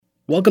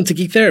Welcome to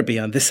Geek Therapy.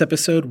 On this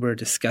episode, we're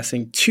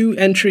discussing 2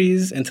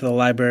 entries into the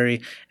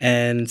library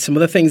and some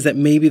of the things that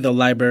maybe the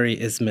library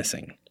is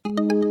missing. All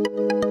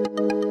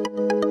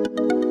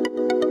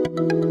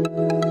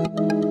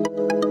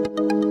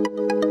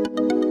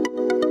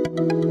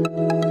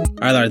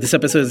right, Laura, this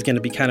episode is going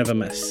to be kind of a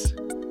mess.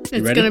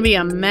 It's going to be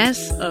a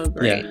mess? Oh,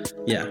 great.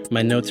 Yeah.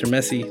 My notes are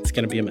messy. It's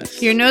going to be a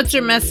mess. Your notes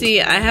are messy.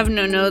 I have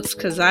no notes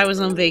because I was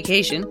on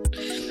vacation.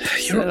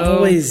 You're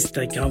always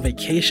like on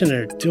vacation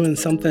or doing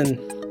something.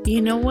 You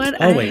know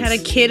what? Always. I had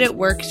a kid at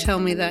work tell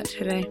me that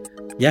today.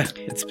 Yeah,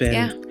 it's been...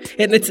 Yeah.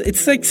 And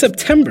it's like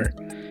September,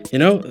 you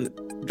know?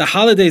 The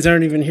holidays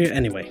aren't even here.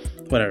 Anyway,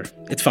 whatever.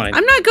 It's fine.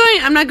 I'm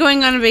not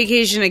going on a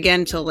vacation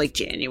again till like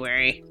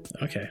January.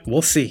 Okay,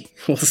 we'll see.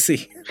 All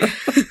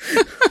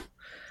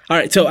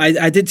right, so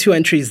I did 2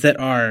 entries that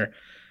are,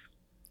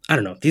 I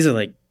don't know, these are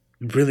like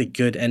really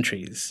good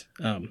entries.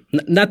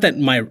 Not that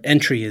my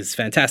entry is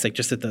fantastic,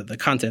 just that the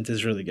content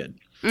is really good.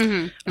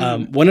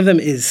 One of them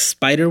is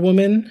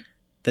Spider-Woman,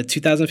 the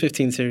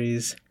 2015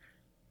 series,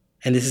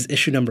 and this is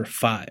issue number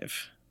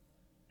 5.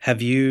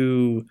 Have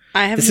you...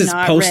 I have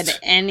not read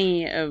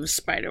any of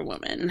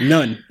Spider-Woman.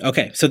 None.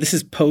 Okay, so this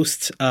is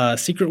post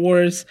Secret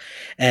Wars,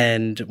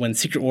 and when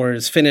Secret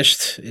Wars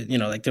finished, you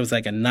know, like there was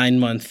like a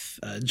 9-month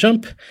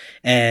jump,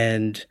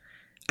 and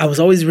I was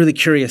always really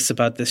curious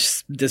about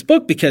this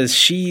book because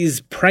she's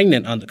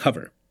pregnant on the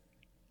cover.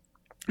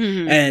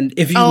 And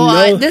if you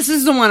know... this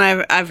is the one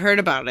I've heard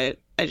about it.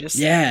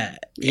 Yeah.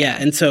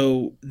 And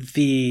so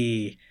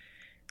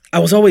I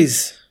was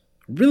always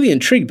really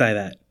intrigued by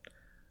that.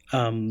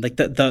 Like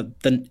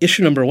the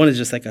issue number 1 is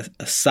just like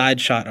a side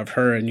shot of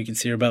her and you can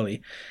see her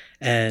belly.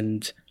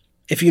 And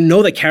if you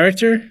know the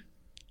character,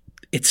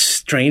 it's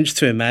strange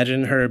to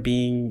imagine her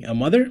being a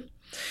mother.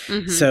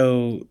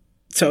 So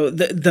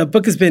the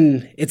book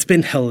it's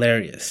been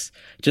hilarious.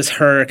 Just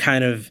her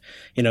kind of,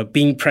 you know,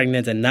 being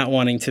pregnant and not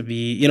wanting to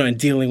be, you know, and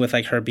dealing with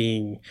like her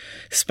being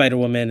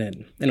Spider-Woman.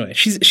 And anyway,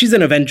 she's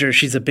an Avenger.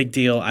 She's a big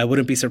deal. I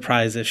wouldn't be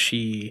surprised if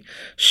she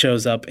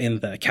shows up in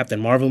the Captain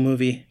Marvel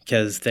movie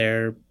because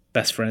they're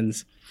best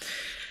friends.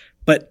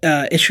 But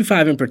issue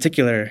 5 in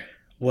particular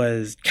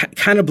was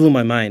kind of blew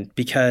my mind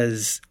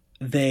because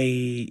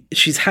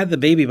she's had the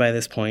baby by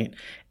this point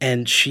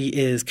and she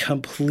is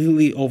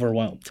completely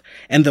overwhelmed.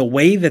 And the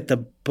way that the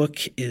book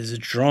is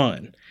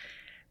drawn,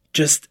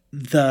 just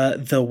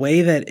the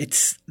way that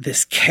it's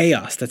this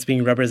chaos that's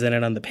being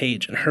represented on the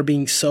page and her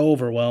being so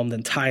overwhelmed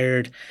and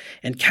tired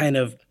and kind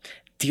of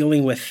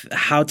dealing with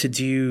how to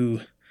do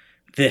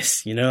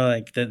this, you know,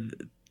 like the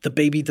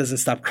baby doesn't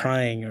stop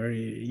crying or,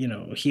 you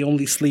know, he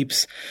only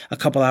sleeps a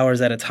couple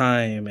hours at a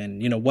time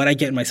and, you know, what I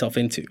get myself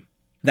into,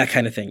 that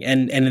kind of thing.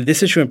 And in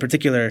this issue in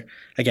particular,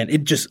 again,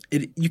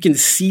 you can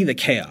see the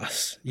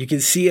chaos. You can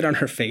see it on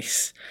her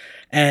face.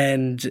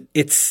 And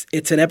it's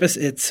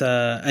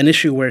an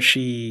issue where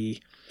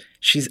she's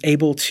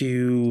able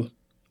to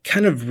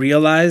kind of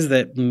realize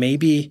that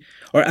maybe,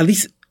 or at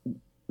least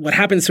what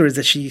happens to her is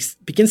that she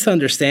begins to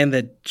understand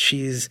that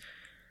she's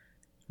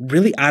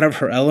really out of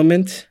her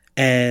element.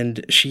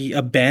 And she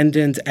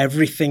abandoned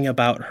everything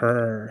about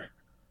her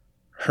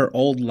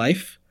old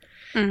life,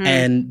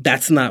 and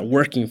that's not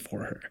working for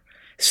her.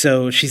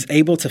 So she's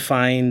able to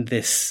find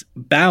this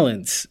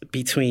balance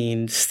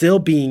between still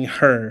being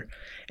her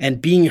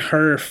and being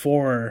her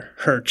for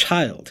her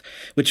child,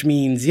 which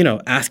means, you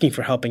know, asking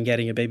for help and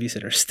getting a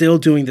babysitter, still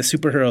doing the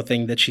superhero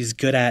thing that she's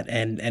good at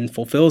and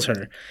fulfills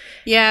her.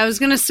 Yeah, I was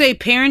going to say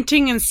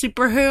parenting and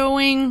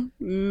superheroing,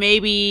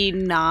 maybe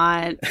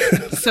not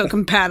so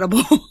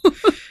compatible.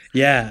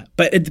 Yeah,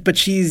 but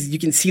you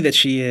can see that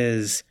she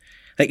is,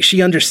 like,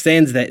 she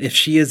understands that if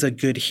she is a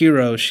good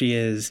hero,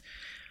 she's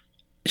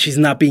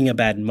not being a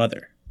bad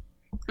mother,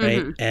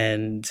 right?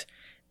 And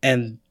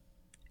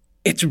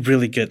it's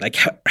really good, like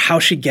how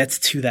she gets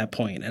to that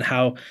point and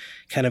how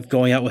kind of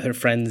going out with her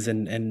friends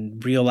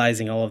and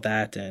realizing all of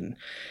that and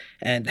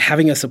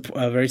having a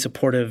very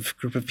supportive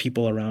group of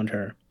people around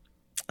her.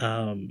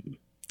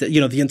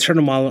 The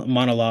internal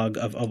monologue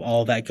of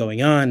all that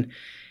going on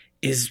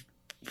is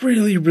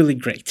really, really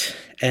great.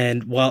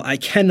 And while I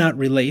cannot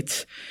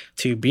relate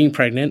to being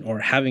pregnant or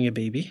having a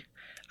baby,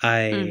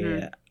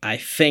 I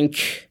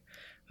think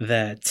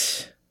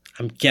that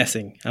I'm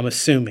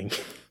assuming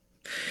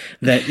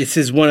that this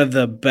is one of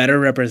the better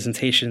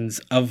representations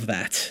of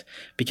that,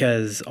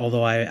 because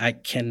although I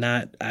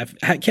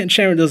can't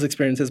share those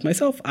experiences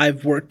myself,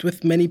 I've worked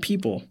with many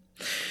people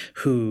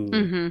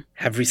who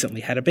have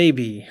recently had a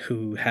baby,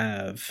 who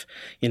have,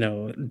 you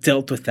know,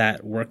 dealt with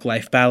that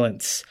work-life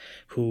balance,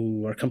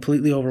 who are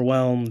completely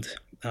overwhelmed.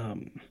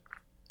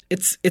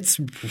 It's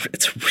a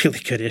really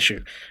good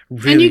issue.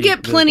 Really, and you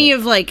get plenty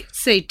really of, like,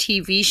 say,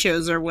 TV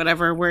shows or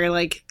whatever where,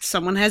 like,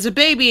 someone has a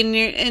baby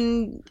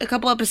and a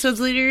couple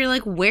episodes later you're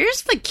like,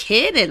 where's the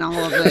kid in all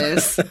of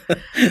this?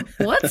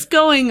 What's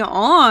going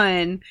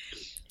on?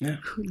 Yeah.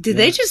 Did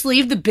they just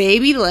leave the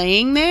baby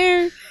laying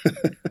there?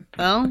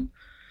 Well,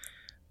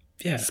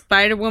 yeah.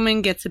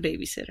 Spider-Woman gets a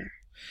babysitter.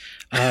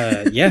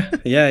 Yeah.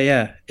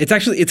 It's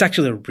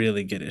actually a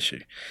really good issue.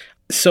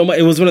 So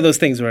it was one of those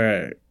things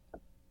where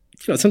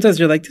sometimes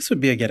you're like, this would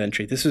be a good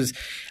entry.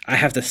 I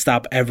have to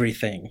stop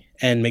everything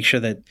and make sure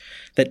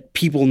that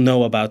people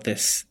know about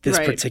this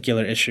Right.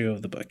 particular issue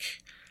of the book.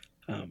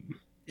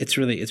 It's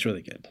really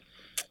good.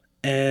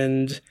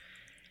 And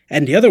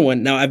the other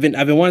one, now I've been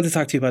wanting to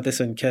talk to you about this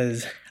one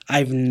because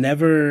I've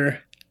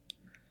never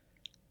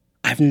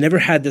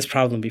had this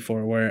problem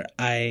before where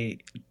I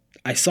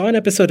saw an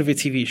episode of a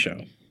TV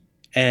show.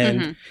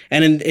 And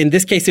in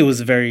this case, it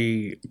was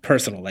very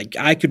personal. Like,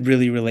 I could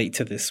really relate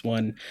to this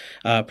one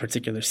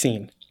particular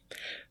scene.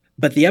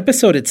 But the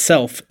episode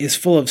itself is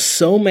full of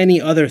so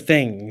many other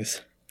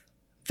things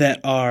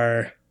that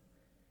are...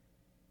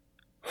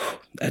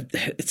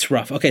 It's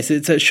rough. Okay, so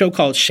it's a show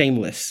called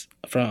Shameless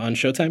on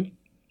Showtime.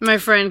 My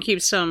friend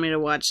keeps telling me to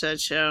watch that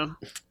show.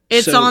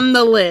 It's on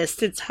the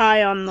list. It's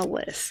high on the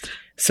list.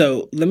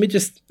 So let me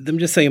just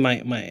tell you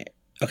my...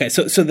 Okay,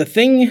 so the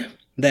thing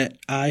that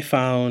I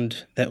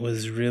found that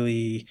was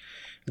really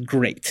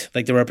great,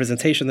 like the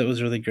representation that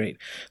was really great,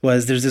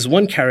 was there's this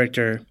one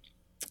character.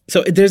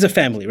 So there's a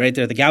family, right?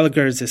 They're the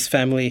Gallaghers, this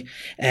family,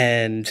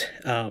 and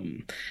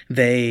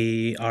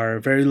they are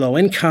very low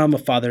income. A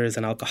father is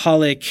an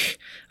alcoholic.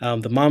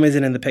 The mom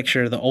isn't in the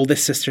picture. The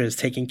oldest sister is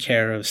taking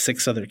care of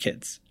 6 other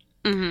kids.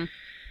 Mm-hmm.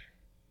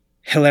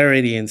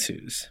 Hilarity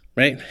ensues,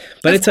 right?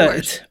 But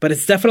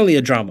it's definitely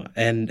a drama,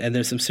 and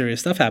there's some serious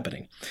stuff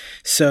happening.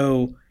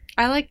 So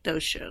I like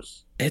those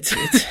shows.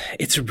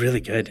 It's really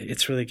good.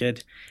 It's really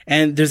good.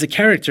 And there's a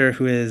character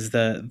who is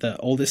the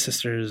oldest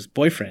sister's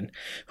boyfriend,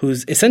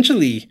 who's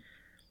essentially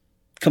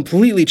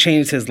completely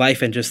changed his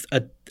life and just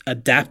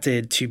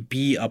adapted to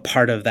be a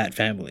part of that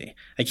family.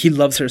 Like, he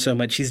loves her so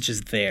much, he's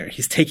just there.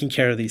 He's taking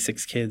care of these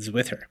 6 kids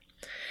with her.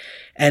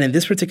 And in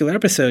this particular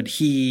episode,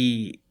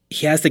 he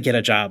has to get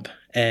a job,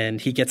 and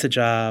he gets a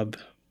job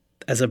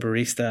as a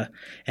barista,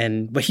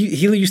 but he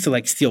used to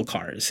like steal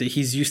cars.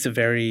 He's used to a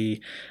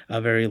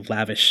very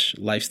lavish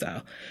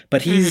lifestyle,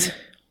 but he's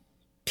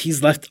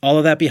left all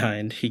of that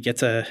behind. He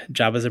gets a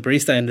job as a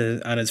barista,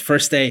 and on his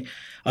first day,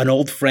 an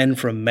old friend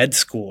from med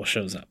school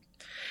shows up,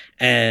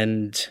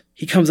 and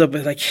he comes up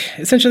with, like,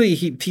 essentially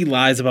he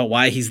lies about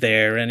why he's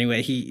there.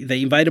 Anyway,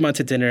 they invite him out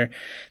to dinner.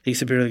 They used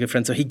to be really good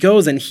friends, so he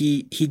goes and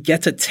he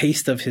gets a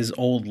taste of his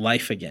old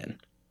life again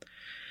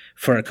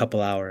for a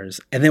couple hours.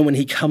 And then when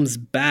he comes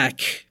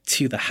back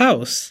to the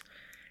house,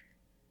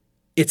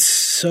 it's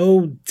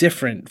so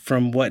different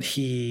from what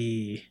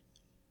you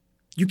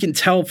can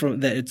tell from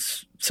that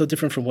it's so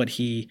different from what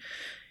he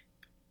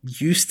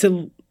used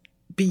to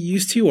be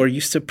used to or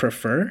used to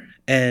prefer.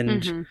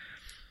 And,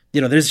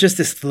 there's just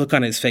this look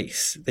on his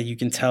face that you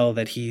can tell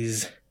that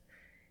he's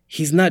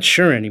not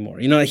sure anymore.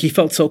 He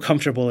felt so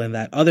comfortable in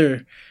that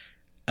other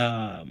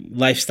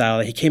lifestyle.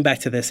 He came back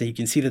to this, and you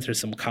can see that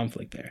there's some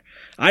conflict there.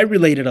 I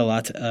related a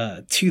lot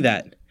to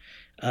that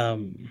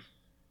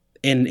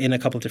in a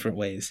couple of different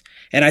ways,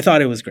 and I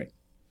thought it was great.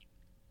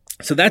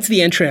 So that's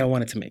the entry I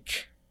wanted to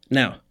make.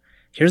 Now,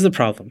 here's the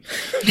problem.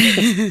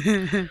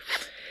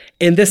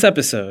 In this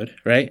episode,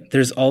 right,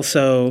 there's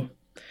also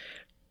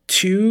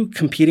 2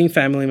 competing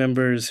family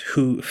members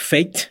who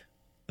faked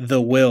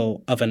the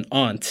will of an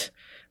aunt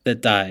that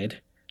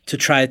died to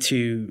try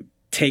to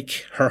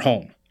take her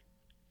home.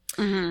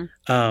 One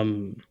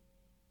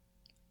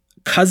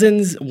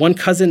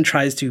cousin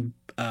tries to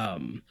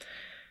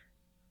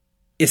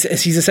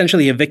he's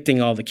essentially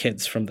evicting all the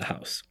kids from the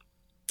house.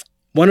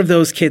 One of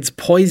those kids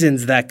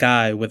poisons that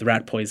guy with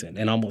rat poison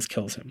and almost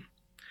kills him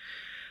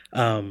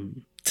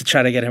to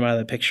try to get him out of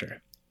the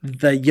picture.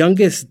 The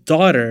youngest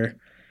daughter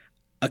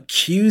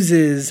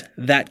accuses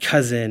that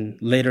cousin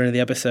later in the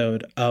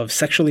episode of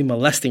sexually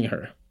molesting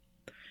her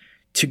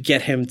to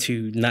get him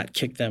to not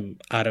kick them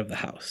out of the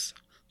house.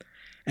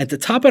 And to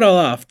top it all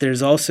off,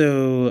 there's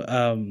also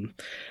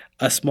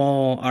a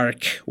small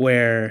arc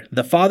where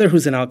the father,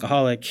 who's an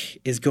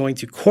alcoholic, is going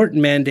to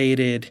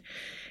court-mandated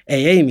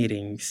AA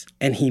meetings,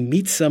 and he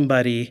meets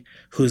somebody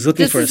who's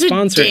looking for a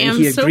sponsor, and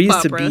he agrees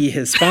to be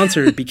his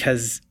sponsor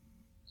because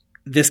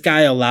this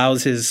guy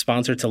allows his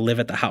sponsor to live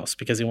at the house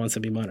because he wants to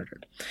be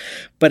monitored.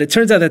 But it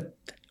turns out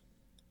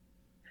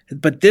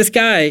but this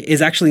guy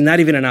is actually not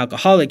even an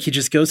alcoholic. He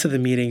just goes to the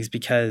meetings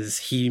because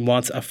he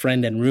wants a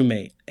friend and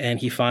roommate. And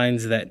he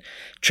finds that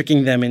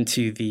tricking them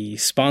into the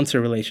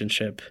sponsor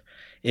relationship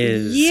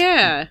is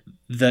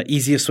the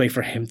easiest way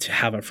for him to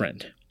have a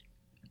friend.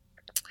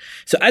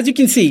 So as you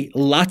can see,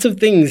 lots of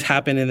things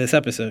happen in this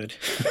episode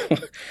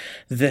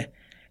that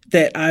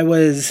I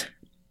was,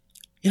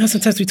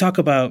 sometimes we talk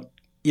about,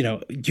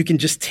 you can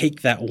just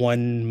take that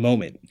one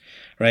moment,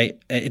 right?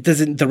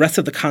 The rest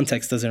of the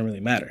context doesn't really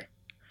matter.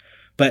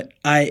 But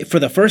for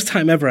the first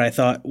time ever, I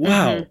thought,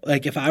 wow,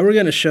 like if I were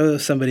going to show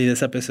somebody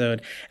this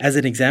episode as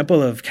an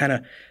example of kind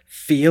of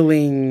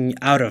feeling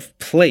out of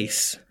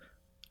place,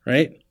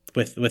 right?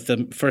 With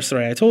the first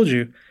story I told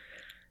you,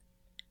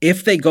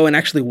 if they go and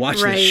actually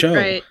watch the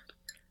show,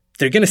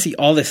 they're going to see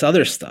all this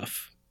other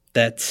stuff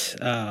that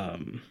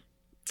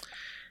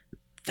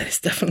is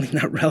definitely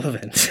not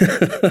relevant.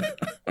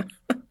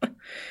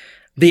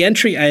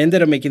 I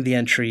ended up making the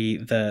entry,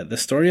 the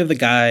story of the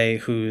guy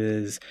who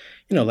is,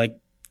 like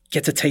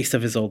gets a taste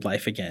of his old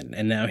life again,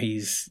 and now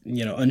he's,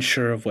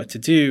 unsure of what to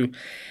do,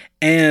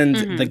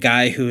 and the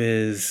guy who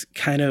is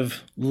kind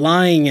of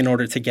lying in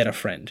order to get a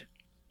friend,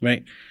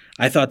 right?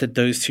 I thought that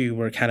those two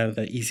were kind of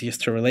the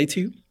easiest to relate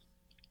to,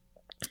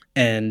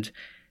 and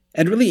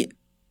really,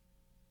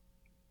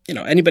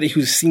 anybody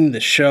who's seen the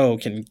show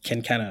can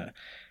kind of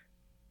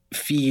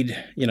feed,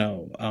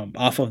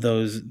 off of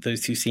those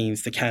two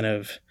scenes to kind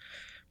of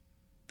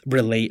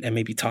relate and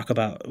maybe talk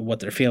about what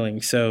they're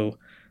feeling. So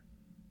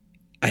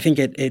I think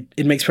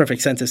it makes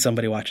perfect sense if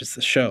somebody watches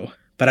the show.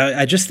 But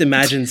I just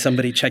imagine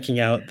somebody checking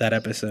out that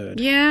episode,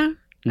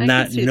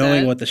 not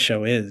knowing what the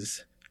show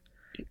is,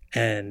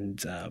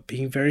 and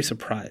being very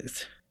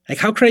surprised. Like,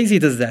 how crazy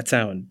does that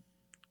sound?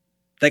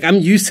 Like, I'm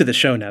used to the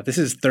show now. This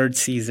is third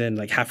season,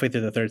 like halfway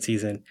through the third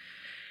season.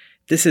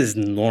 This is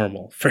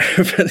normal for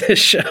this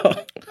show.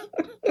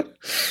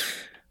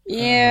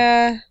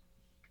 Yeah.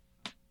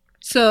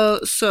 So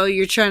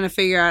you're trying to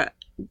figure out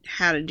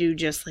how to do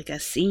just like a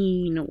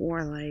scene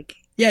or like...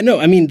 Yeah,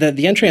 no, I mean,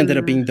 the entry ended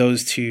up being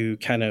those two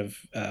kind of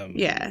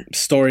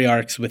story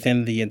arcs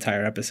within the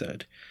entire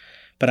episode.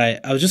 But I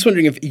was just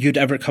wondering if you'd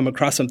ever come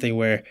across something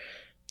where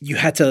you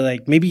had to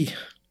like maybe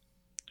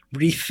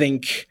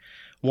rethink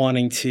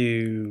wanting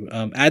to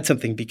add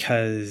something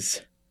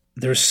because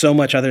there's so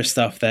much other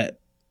stuff that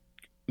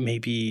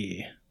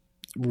maybe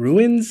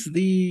ruins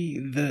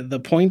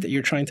the point that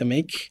you're trying to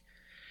make.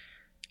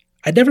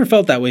 I'd never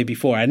felt that way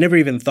before. I never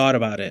even thought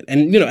about it.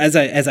 And, as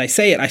I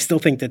say it, I still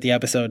think that the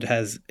episode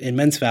has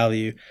immense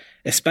value,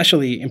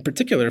 especially in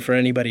particular for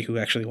anybody who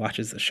actually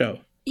watches the show.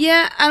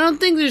 Yeah, I don't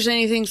think there's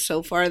anything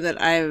so far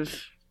that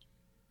I've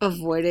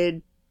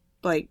avoided,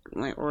 like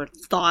or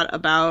thought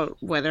about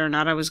whether or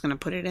not I was going to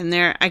put it in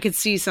there. I could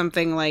see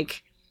something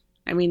like,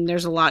 I mean,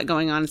 there's a lot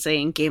going on,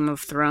 say, in Game of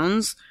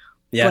Thrones.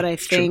 Yeah, but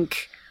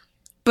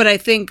I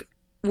think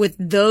with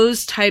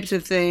those types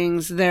of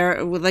things,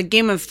 with like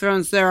Game of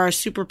Thrones, there are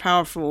super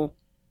powerful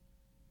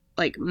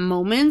like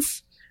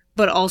moments,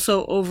 but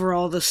also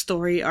overall the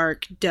story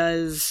arc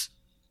does,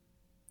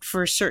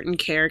 for certain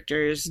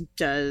characters,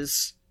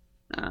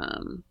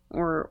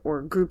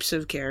 or groups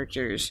of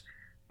characters,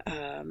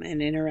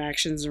 and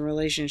interactions and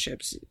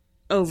relationships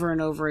over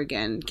and over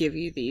again give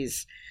you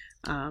these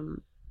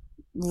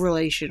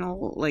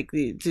relational, like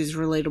these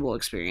relatable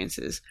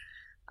experiences.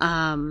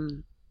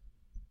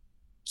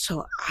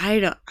 So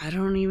I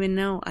don't even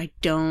know. I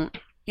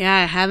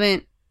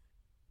haven't.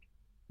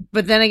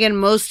 But then again,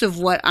 most of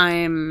what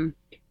I've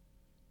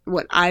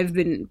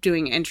been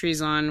doing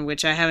entries on,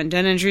 which I haven't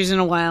done entries in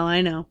a while,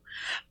 I know,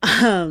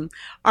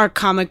 are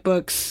comic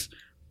books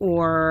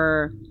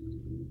or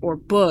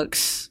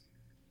books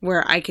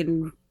where I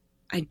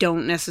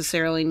don't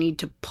necessarily need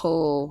to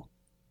pull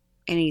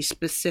any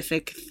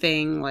specific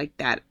thing like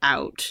that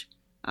out.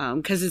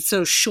 'Cause it's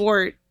so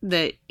short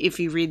that if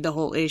you read the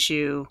whole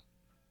issue,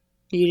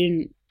 you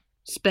didn't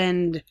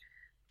spend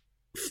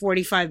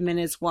 45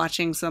 minutes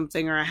watching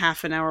something or a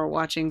half an hour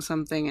watching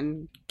something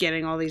and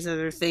getting all these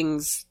other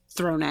things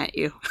thrown at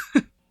you.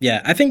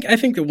 Yeah, I think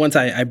that once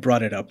I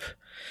brought it up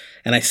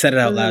and I said it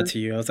out loud to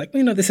you, I was like,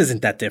 this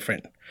isn't that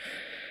different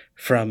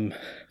from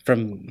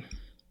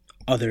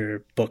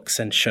other books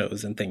and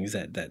shows and things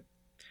that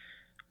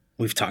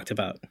we've talked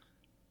about.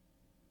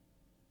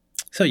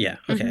 So yeah,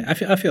 okay, I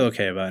feel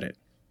okay about it.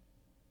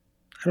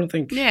 I don't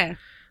think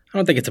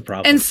it's a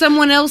problem. And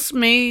someone else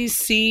may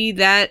see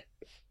that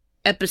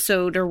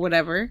episode or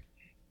whatever,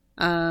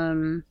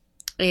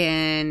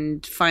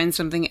 and find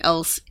something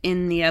else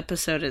in the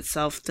episode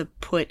itself to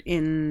put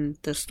in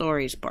the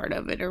stories part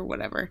of it or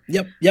whatever.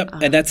 Yep.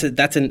 And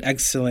that's an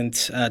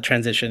excellent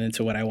transition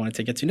into what I wanted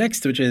to get to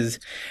next, which is,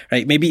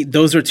 right, maybe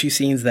those are two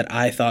scenes that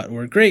I thought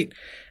were great,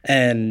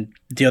 and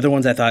the other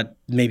ones I thought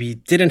maybe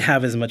didn't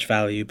have as much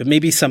value, but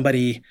maybe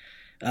somebody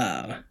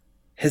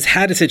has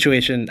had a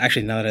situation,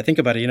 actually, now that I think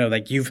about it,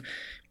 like you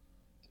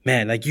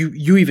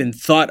even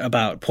thought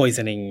about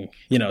poisoning,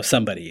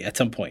 somebody at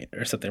some point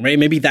or something, right?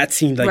 Maybe that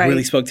scene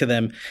really spoke to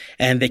them,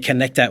 and they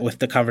connect that with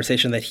the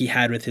conversation that he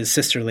had with his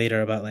sister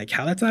later about like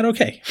how that's not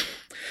okay,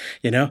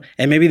 and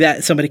maybe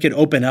that somebody could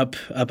open up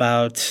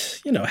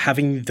about,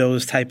 having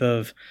those type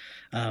of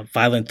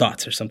violent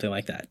thoughts or something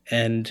like that.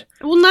 And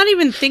not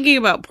even thinking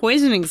about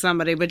poisoning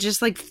somebody, but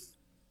just like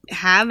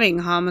having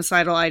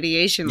homicidal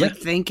ideation, like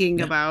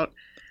thinking about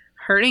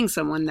hurting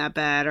someone that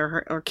bad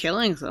or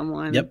killing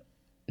someone. Yep.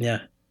 Yeah.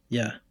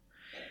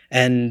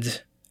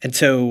 And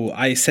so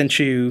I sent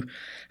you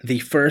the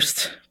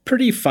first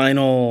pretty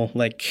final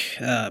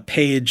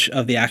page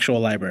of the actual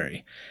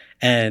library,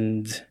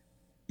 and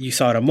you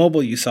saw it on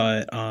mobile, you saw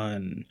it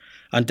on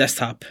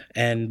desktop,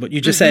 and what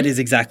you just said is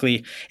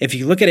exactly, if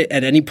you look at it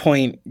at any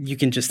point, you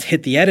can just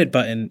hit the edit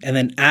button and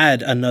then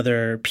add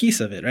another piece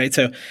of it, right?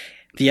 So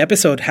the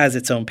episode has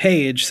its own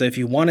page, so if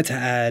you wanted to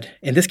add,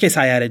 in this case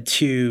I added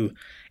 2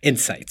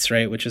 insights,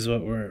 right, which is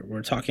what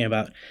we're talking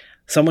about.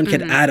 Someone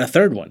could add a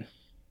third one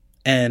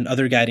and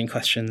other guiding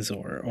questions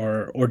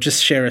or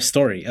just share a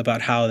story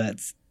about how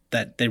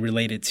that they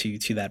related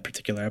to that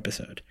particular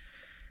episode.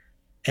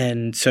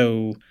 And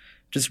so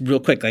just real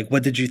quick, like,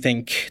 what did you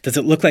think? Does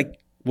it look like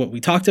what we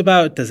talked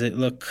about? Does it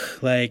look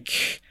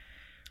like,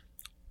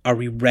 are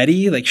we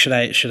ready? Like,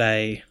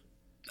 do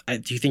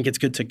you think it's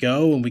good to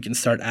go and we can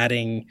start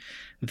adding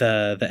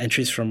the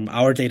entries from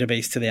our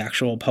database to the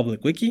actual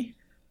public wiki?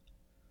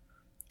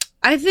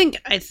 I think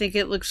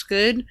it looks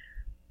good.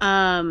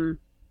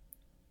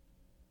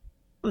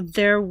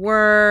 There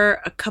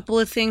were a couple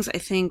of things, I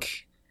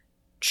think,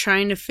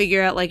 trying to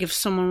figure out, like, if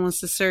someone wants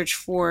to search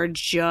for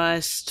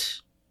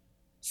just,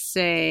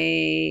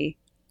 say,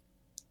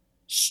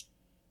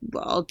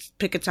 well, I'll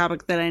pick a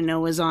topic that I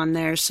know is on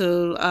there.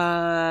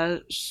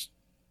 So,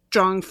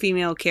 strong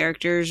female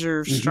characters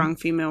or strong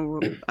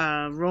female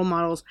role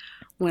models.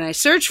 When I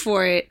search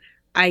for it,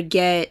 I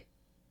get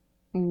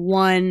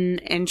one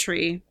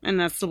entry, and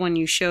that's the one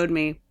you showed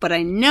me. But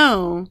I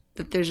know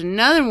that there's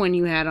another one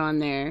you had on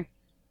there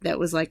that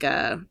was like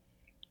a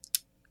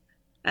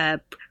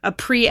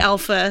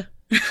pre-alpha,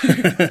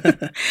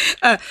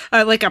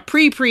 like a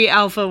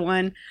pre-alpha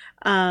one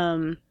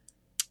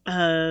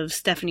of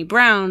Stephanie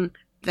Brown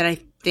that I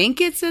think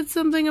it said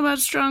something about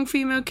strong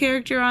female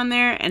character on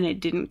there, and it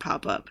didn't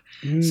pop up.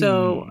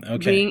 So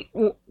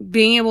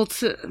being able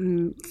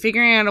to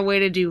figuring out a way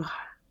to do,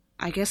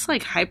 I guess,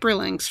 like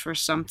hyperlinks for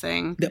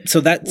something. So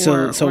that's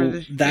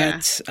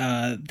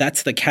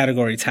the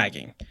category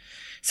tagging.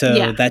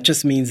 So that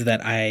just means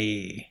that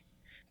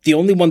the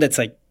only one that's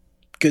like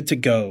good to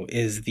go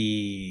is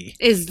the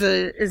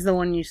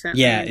one you sent.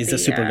 Yeah, me, is the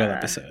Supergirl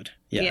episode.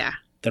 Yeah,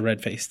 the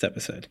red-faced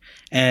episode,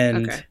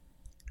 and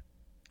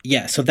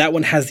so that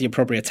one has the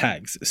appropriate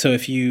tags. So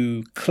if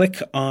you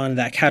click on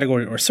that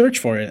category or search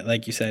for it,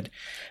 like you said,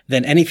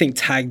 then anything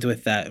tagged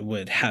with that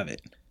would have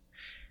it.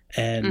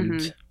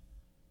 And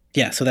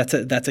so that's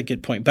a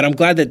good point. But I'm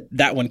glad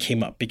that one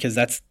came up, because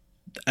that's,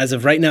 as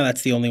of right now,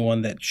 that's the only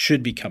one that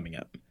should be coming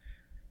up.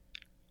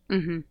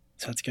 So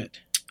that's good.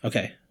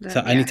 Okay.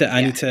 I need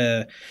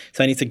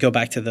to go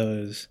back to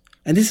those.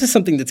 And this is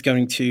something that's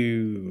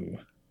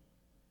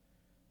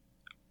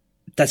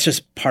that's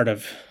just part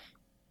of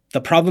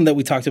the problem that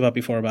we talked about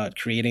before about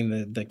creating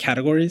the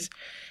categories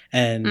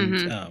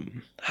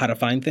and how to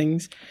find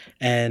things,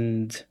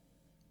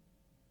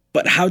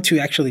 but how to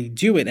actually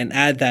do it and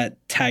add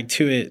that tag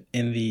to it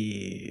in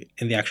the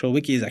actual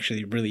wiki is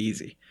actually really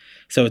easy.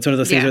 So it's one of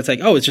those things where it's like,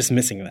 oh, it's just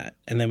missing that,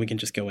 and then we can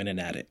just go in and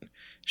add it.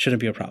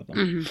 Shouldn't be a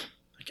problem.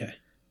 Okay.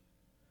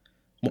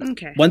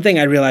 One thing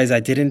I realized I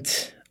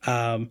didn't.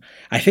 I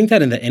think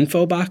that in the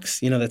info box,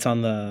 that's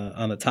on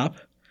the top,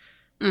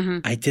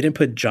 I didn't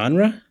put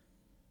genre.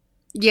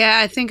 Yeah,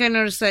 I think I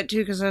noticed that too,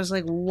 because I was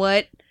like,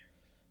 what?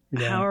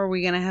 Yeah. How are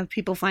we going to have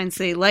people find,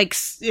 say, like,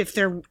 if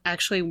they're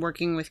actually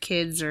working with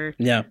kids or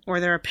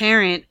they're a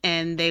parent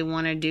and they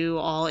want to do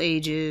all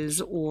ages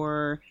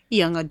or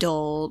young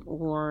adult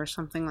or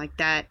something like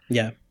that.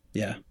 Yeah.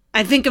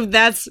 I think of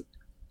that's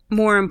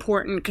more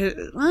important,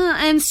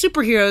 and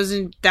superheroes,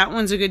 and that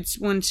one's a good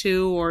one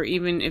too, or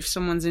even if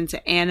someone's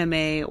into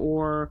anime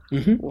or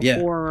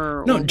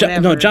horror. No,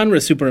 genre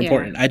is super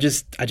important. I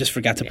just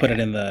forgot to put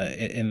it in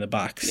the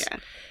box. Yeah.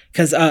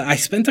 Because I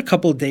spent a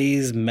couple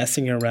days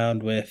messing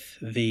around with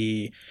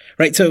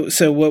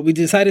So what we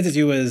decided to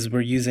do is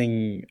we're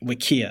using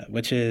Wikia,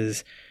 which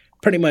is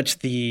pretty much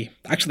this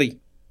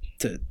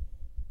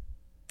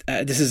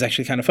is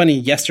actually kind of funny.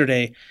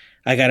 Yesterday,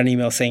 I got an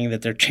email saying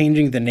that they're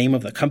changing the name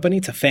of the company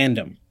to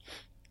Fandom.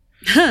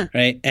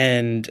 Right?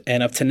 And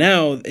up to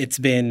now, it's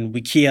been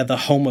Wikia, the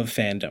home of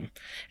fandom.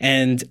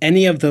 And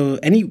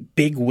any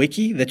big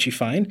wiki that you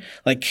find,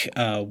 like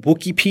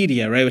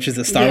Wikipedia, right, which is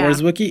the Star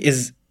Wars wiki,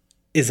 is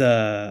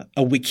a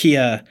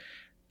Wikia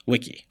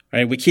wiki,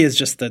 right? Wikia is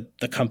just the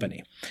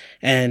company.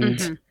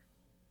 And,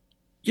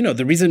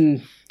 the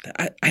reason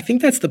I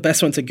think that's the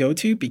best one to go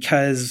to,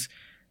 because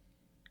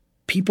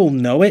people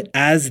know it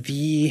as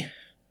the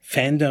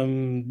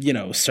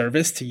fandom,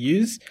 service to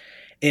use.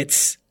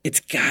 It's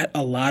got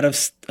a lot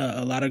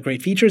of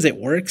great features. It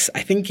works.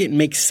 I think it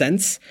makes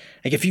sense.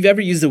 Like, if you've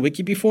ever used a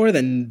wiki before,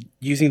 then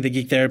using the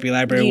Geek Therapy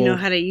Library, you know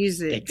how to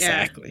use it.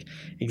 Exactly.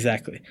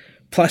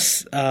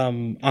 Plus,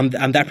 on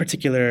that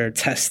particular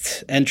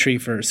test entry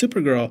for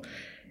Supergirl,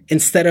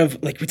 instead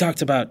of, like we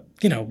talked about,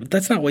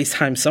 let's not waste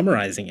time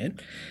summarizing it,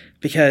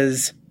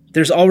 because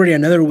there's already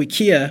another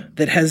Wikia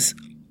that has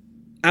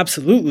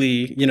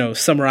absolutely,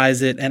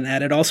 summarized it and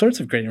added all sorts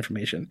of great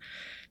information.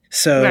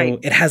 So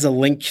it has a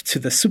link to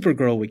the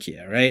Supergirl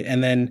Wikia, right?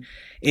 And then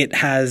it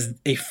has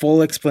a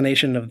full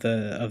explanation of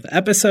the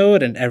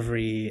episode and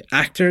every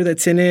actor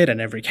that's in it and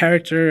every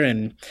character,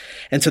 and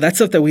so that's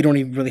stuff that we don't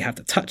even really have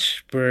to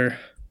touch. We're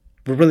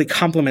really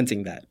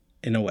complementing that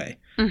in a way,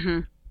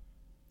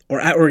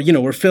 we're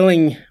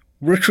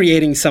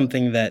creating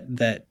something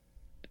that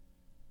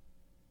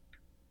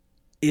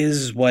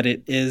is what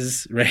it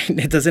is, right?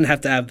 It doesn't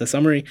have to have the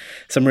summary.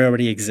 Summary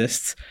already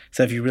exists.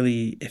 So if you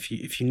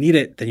need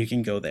it, then you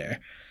can go there.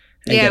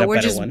 And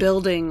we're just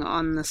building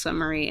on the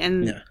summary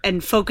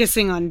and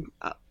focusing on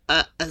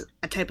a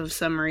type of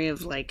summary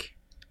of like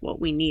what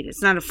we need.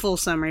 It's not a full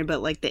summary,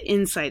 but like the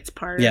insights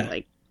part,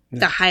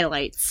 the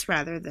highlights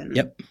rather than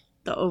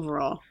the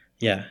overall.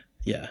 Yeah.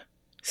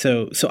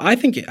 So I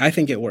think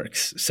it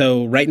works.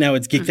 So right now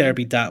it's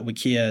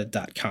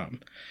geektherapy.wikia.com.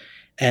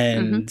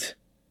 And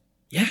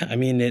yeah, I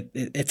mean,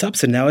 it's up.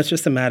 So now it's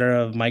just a matter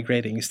of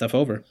migrating stuff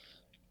over.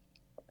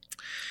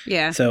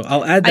 Yeah. So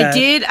I'll add that.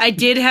 I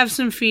did have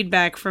some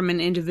feedback from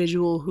an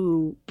individual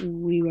who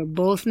we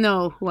both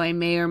know, who I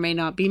may or may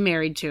not be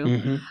married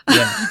to.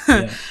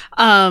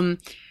 Yeah.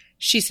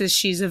 She says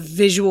she's a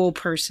visual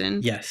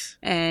person. Yes.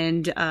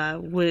 And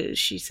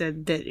she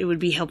said that it would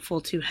be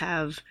helpful to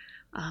have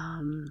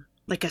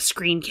like a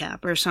screen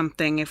cap or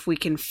something, if we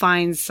can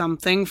find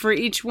something for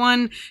each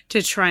one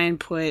to try and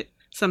put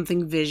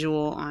something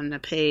visual on the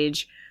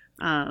page.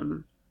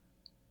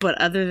 But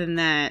other than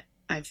that,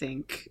 I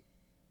think,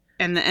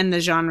 and the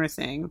genre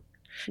thing,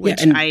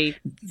 which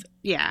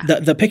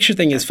the picture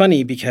thing is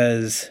funny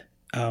because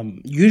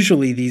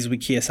usually these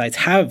Wikia sites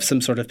have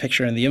some sort of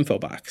picture in the info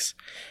box,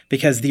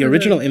 because the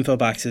original info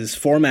box is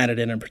formatted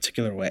in a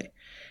particular way.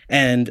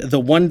 And the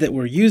one that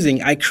we're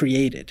using, I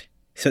created.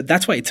 So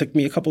that's why it took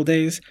me a couple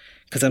days,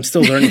 because I'm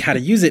still learning how to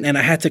use it, and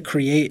I had to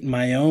create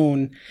my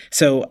own.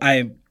 So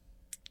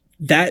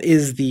that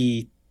is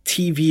the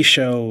TV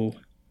show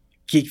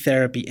Geek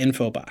Therapy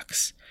info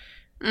box.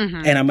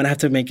 And I'm going to have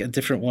to make a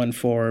different one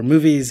for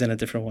movies and a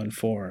different one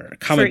for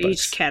comic books. For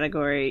each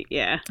category,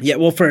 yeah. Yeah,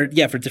 well, for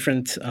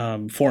different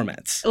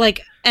formats.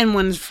 Like, and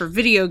ones for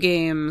video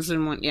games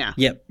and one, yeah.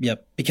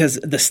 Yep. Because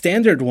the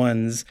standard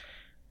ones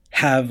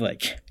have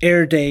like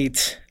air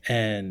date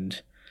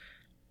and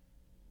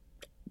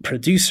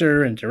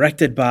producer and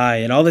directed by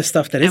and all this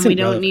stuff that isn't relevant.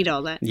 And we don't need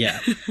all that.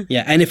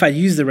 Yeah. And if I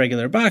use the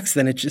regular box,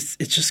 then it's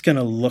just going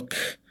to look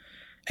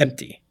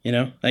empty, you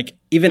know? Like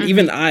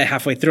even I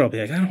halfway through, I'll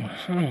be like, I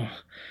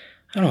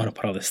don't want to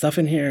put all this stuff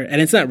in here, and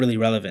it's not really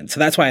relevant. So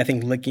that's why I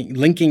think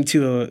linking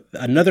to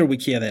another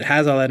Wikia that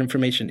has all that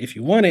information, if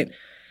you want it,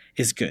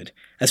 is good.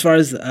 As far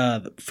as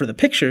for the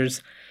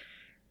pictures,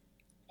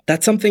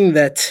 that's something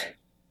that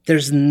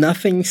there's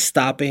nothing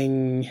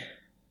stopping.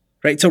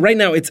 Right. So right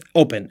now it's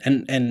open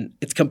and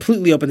it's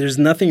completely open. There's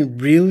nothing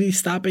really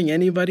stopping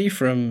anybody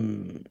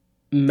from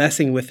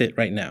messing with it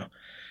right now.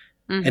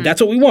 And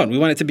that's what we want. We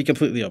want it to be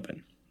completely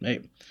open.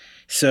 Right.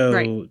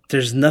 So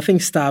there's nothing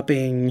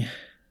stopping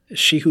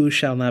she who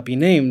shall not be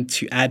named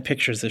to add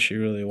pictures if she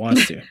really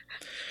wants to.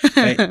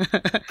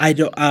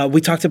 Right.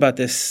 We talked about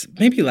this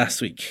maybe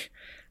last week,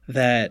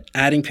 that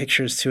adding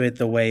pictures to it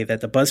the way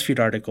that the BuzzFeed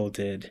article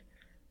did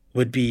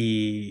could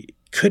be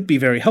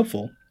very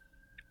helpful.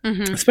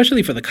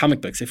 Especially for the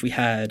comic books, if we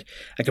had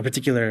like a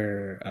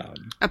particular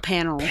a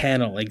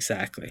panel,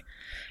 exactly.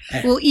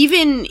 Well,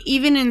 even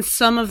in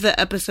some of the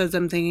episodes,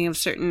 I'm thinking of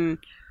certain,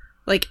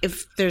 like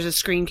if there's a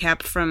screen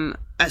cap from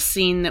a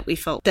scene that we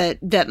felt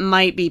that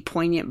might be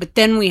poignant, but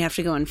then we have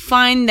to go and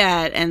find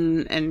that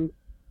and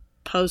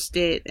post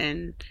it,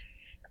 and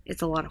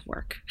it's a lot of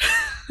work.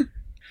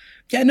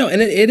 Yeah, no,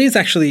 and it is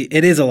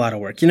a lot of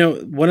work. You know,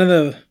 one of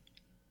the,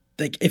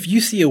 like, if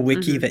you see a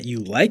wiki that you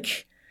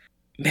like,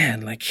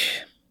 man, like,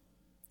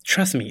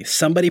 trust me,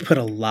 somebody put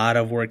a lot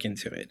of work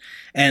into it.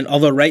 And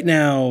although right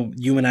now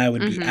you and I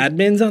would be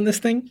admins on this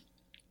thing,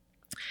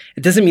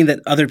 it doesn't mean that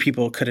other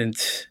people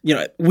couldn't, you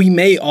know, we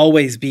may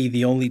always be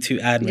the only two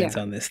admins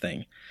on this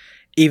thing,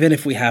 even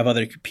if we have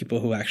other people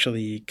who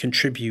actually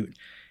contribute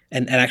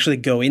and actually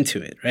go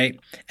into it, right?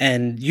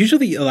 And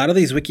usually a lot of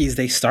these wikis,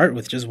 they start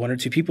with just one or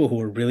two people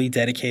who are really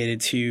dedicated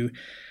to,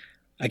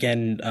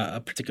 again, a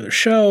particular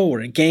show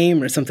or a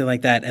game or something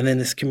like that. And then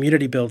this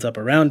community builds up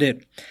around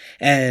it.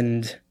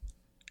 And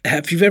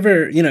have you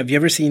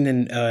ever seen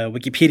in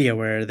Wikipedia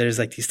where there's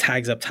like these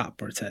tags up top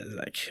where it says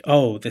like,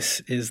 oh, this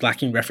is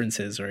lacking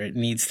references or it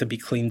needs to be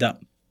cleaned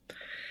up?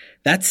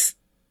 That's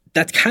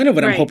kind of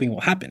what I'm hoping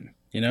will happen,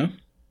 you know?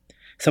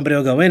 Somebody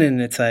will go in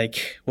and it's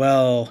like,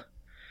 well,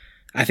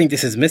 I think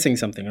this is missing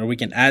something, or we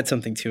can add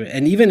something to it.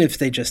 And even if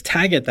they just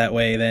tag it that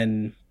way,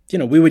 then, you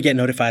know, we would get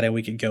notified and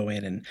we could go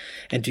in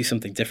and do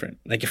something different.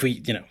 Like if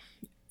we, you know,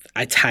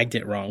 I tagged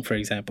it wrong, for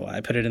example, I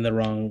put it in the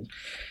wrong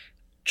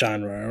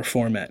genre or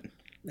format,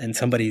 and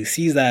somebody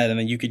sees that, and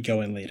then you could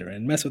go in later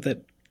and mess with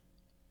it.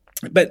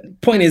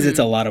 But point is, it's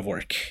a lot of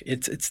work.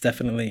 It's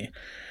definitely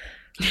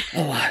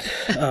a lot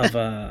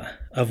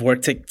of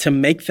work to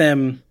make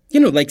them, you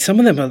know, like some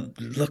of them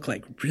look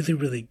like really,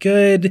 really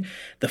good.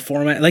 The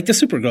format, like the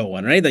Supergirl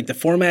one, right? Like the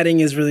formatting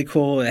is really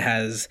cool. It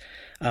has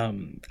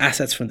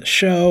assets from the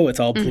show.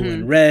 It's all blue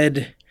and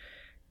red.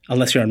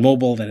 Unless you're on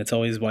mobile, then it's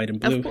always white and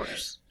blue. Of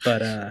course.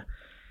 But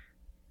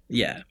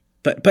yeah.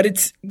 But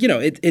it's, you know,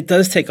 it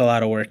does take a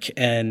lot of work,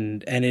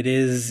 and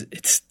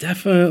it's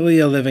definitely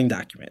a living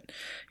document.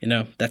 You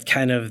know, that's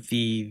kind of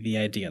the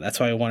idea. That's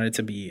why I wanted it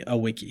to be a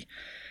wiki.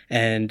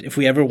 And if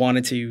we ever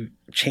wanted to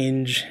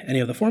change any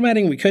of the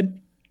formatting, we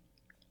could.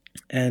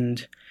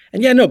 And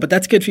yeah, no, but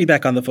that's good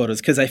feedback on the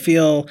photos, because I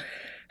feel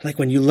like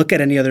when you look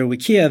at any other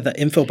Wikia, the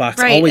info box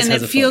always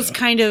has a photo. Right, and it feels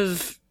kind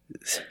of,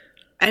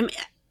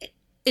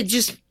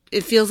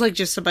 it feels like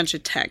just a bunch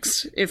of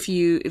text if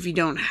you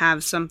don't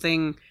have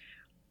something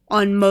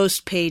on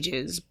most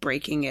pages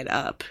breaking it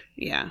up.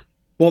 Yeah.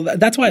 Well,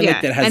 that's why I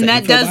like that it has and the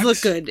that info does box.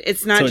 look good.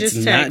 It's not so just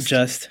it's text. Not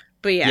just,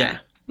 but yeah.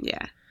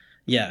 Yeah.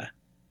 Yeah.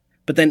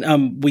 But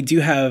then we do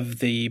have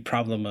the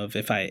problem of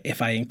if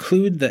I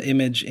include the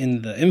image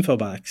in the info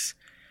box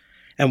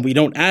and we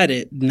don't add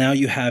it, now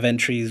you have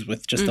entries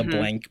with just a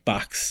blank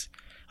box,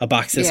 a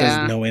box that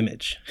says no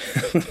image.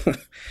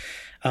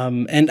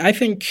 And I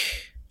think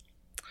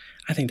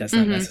that's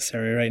not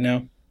necessary right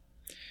now.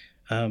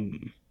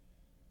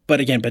 But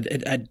again,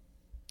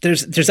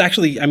 there's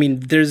actually, I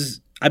mean,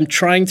 I'm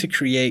trying to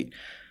create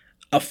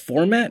a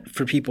format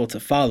for people to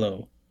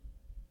follow,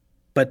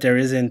 but there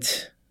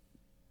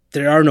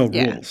are no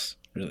rules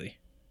really.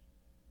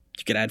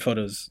 You could add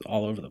photos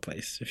all over the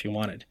place if you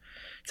wanted.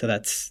 So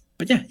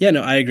but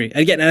no, I agree.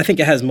 Again, and I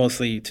think it has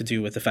mostly to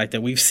do with the fact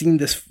that we've seen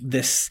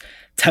this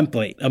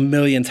template a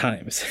million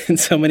times in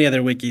so many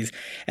other wikis,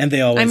 and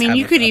they always. I mean,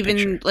 you could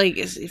even like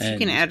if you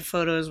can add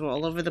photos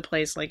all over the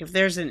place. Like if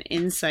there's an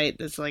insight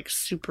that's like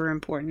super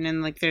important,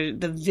 and like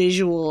the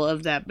visual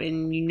of that,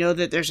 and you know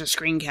that there's a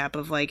screen cap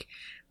of like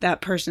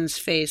that person's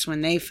face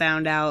when they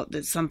found out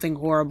that something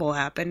horrible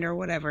happened or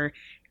whatever,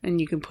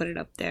 and you can put it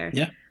up there.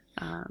 Yeah.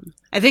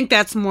 I think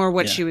that's more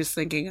what she was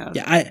thinking of.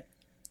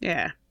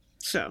 Yeah.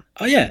 So.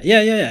 Oh yeah,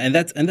 and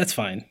that's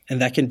fine,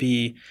 and that can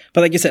be.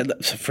 But like you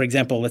said, for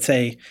example, let's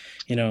say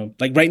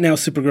like right now,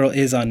 Supergirl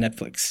is on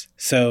Netflix,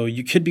 so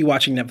you could be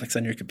watching Netflix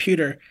on your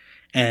computer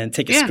and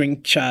take a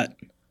screenshot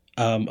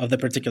of the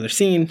particular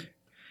scene.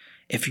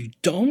 If you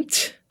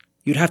don't,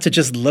 you'd have to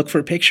just look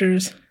for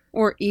pictures,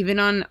 or even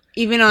on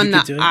the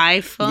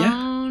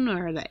iPhone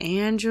or the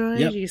Android.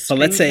 Yep. But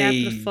let's say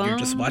you're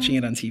just watching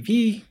it on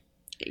TV.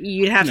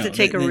 You'd have to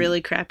take a really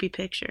crappy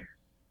picture.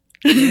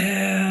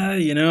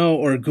 Yeah,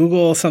 or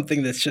Google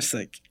something that's just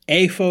like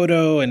a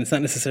photo and it's not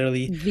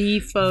necessarily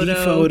the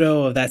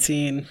photo of that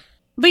scene.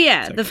 But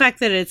yeah, the fact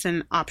that it's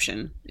an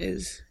option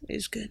is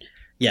good.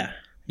 Yeah.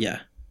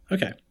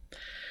 Okay.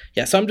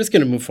 Yeah, so I'm just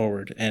going to move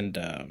forward and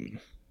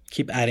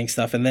keep adding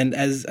stuff. And then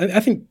as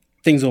I think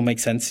things will make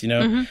sense,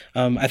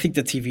 I think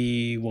the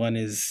TV one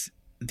is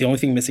the only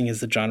thing missing is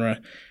the genre.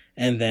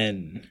 And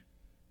then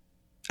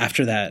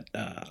after that,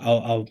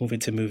 I'll move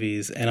into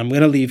movies. And I'm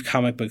going to leave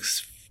comic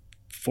books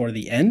for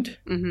the end,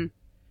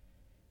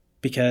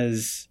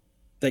 because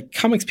like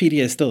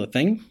Comicspedia is still a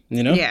thing,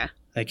 Yeah.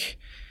 Like,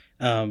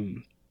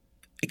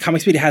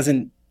 Comicspedia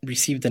hasn't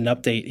received an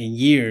update in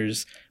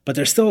years, but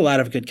there's still a lot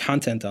of good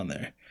content on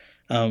there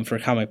for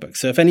comic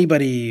books. So if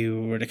anybody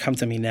were to come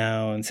to me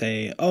now and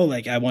say, "Oh,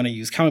 like I want to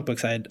use comic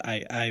books,"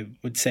 I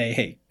would say,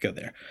 "Hey, go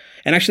there."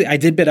 And actually, I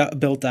did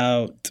build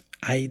out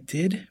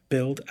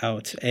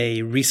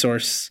a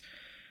resource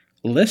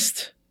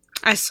list.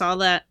 I saw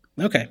that.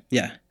 Okay,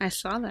 yeah, I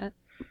saw that.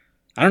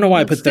 I don't know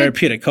why I put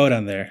therapeutic code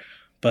on there,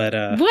 but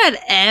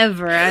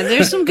whatever.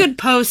 There's some good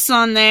posts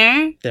on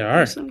there. There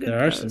are some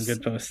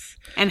good posts,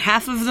 and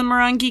half of them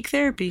are on Geek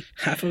Therapy.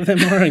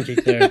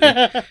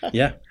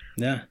 Yeah.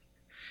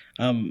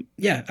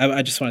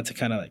 I just wanted to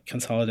kind of like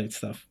consolidate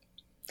stuff.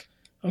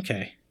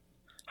 Okay,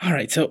 all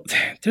right. So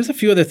there's a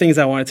few other things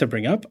I wanted to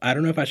bring up. I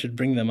don't know if I should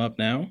bring them up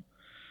now.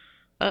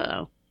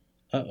 Uh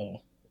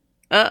oh.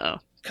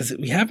 Because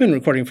we have been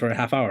recording for a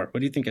half hour. What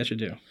do you think I should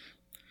do?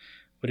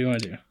 What do you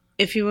want to do?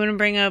 If you want to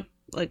bring up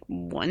like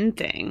one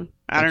thing,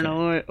 I don't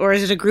know, or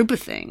is it a group of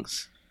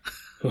things?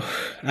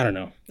 I don't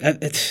know.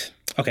 It's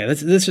okay.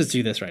 Let's just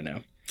do this right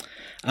now.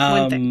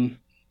 One thing.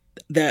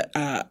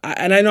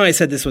 And I know I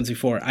said this once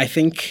before. I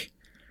think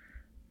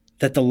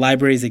that the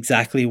library is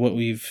exactly what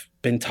we've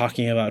been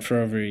talking about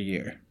for over a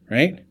year,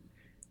 right?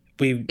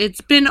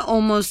 It's been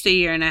almost a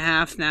year and a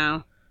half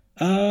now.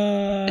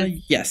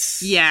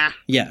 Yes. Yeah.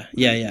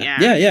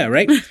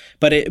 Right.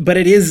 But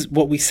it is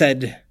what we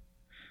said.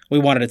 We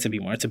wanted it to be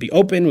more, to be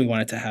open. We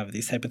wanted to have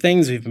these type of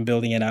things. We've been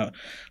building it out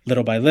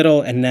little by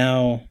little, and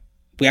now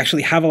we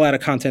actually have a lot of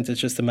content.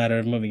 It's just a matter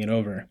of moving it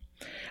over.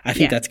 I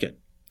think that's good.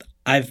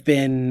 I've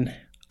been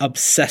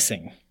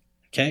obsessing.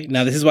 Okay,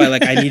 now this is why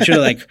I need you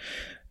to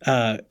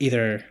I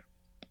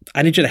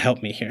need you to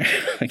help me here.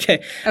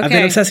 Okay, I've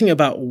been obsessing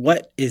about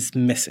what is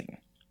missing.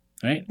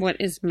 Right.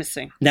 What is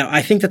missing? Now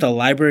I think that the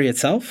library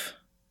itself,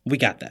 we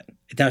got that.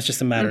 Now it's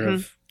just a matter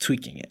of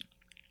tweaking it.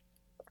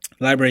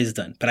 The library is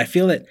done, but I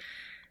feel that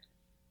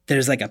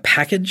there's like a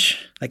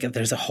package,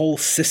 there's a whole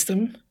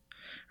system,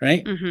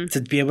 right?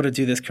 To be able to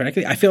do this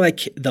correctly. I feel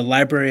like the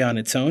library on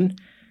its own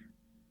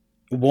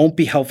won't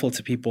be helpful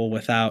to people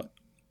without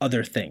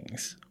other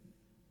things.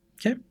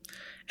 Okay.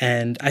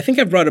 And I think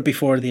I've brought up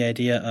before the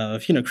idea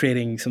of,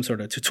 creating some sort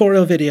of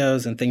tutorial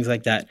videos and things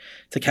like that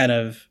to kind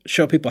of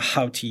show people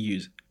how to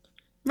use it.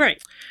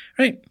 Right.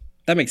 Right.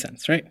 That makes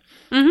sense, right?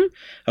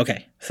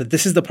 Okay. So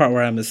this is the part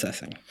where I'm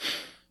assessing.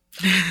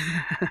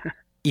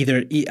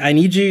 I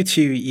need you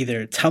to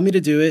either tell me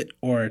to do it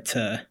or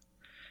to,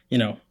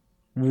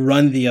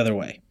 run the other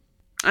way.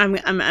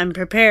 I'm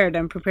prepared.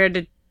 I'm prepared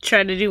to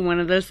try to do one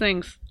of those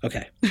things.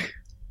 Okay.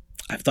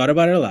 I've thought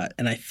about it a lot,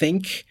 and I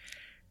think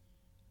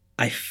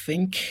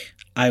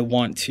I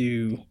want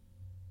to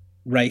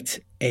write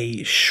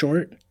a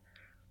short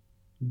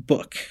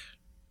book.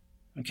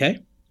 Okay?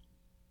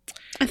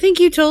 I think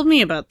you told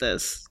me about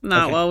this.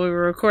 Not Okay. while we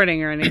were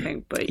recording or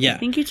anything, but Yeah. I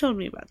think you told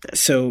me about this.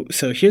 So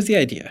here's the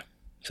idea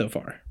so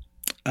far.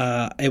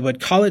 I would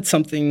call it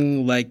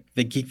something like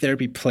the Geek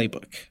Therapy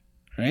Playbook,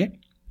 right?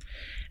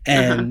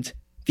 And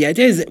the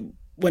idea is that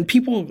when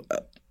people,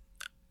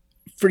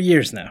 for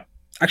years now,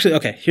 actually,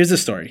 okay, here's the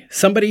story.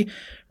 Somebody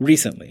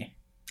recently,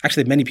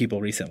 actually many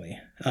people recently,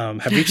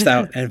 have reached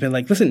out and have been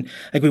like, listen,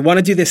 like we want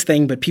to do this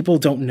thing, but people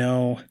don't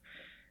know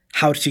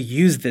how to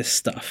use this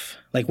stuff,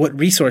 like what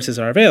resources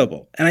are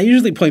available. And I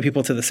usually point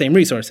people to the same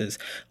resources,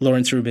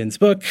 Lawrence Rubin's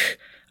book,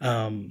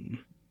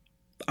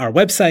 our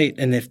website.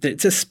 And if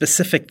it's a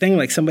specific thing,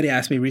 like somebody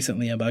asked me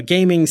recently about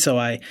gaming. So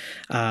I,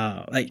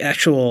 like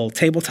actual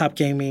tabletop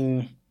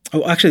gaming,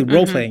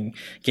 role-playing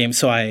games.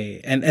 So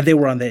and they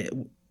were on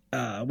the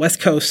West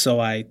Coast. So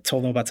I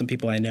told them about some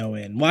people I know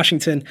in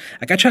Washington.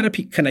 Like I try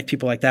to connect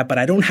people like that, but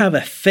I don't have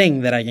a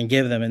thing that I can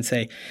give them and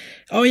say,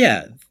 oh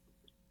yeah,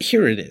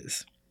 here it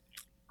is.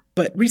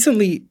 But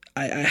recently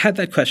I had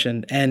that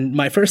question, and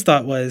my first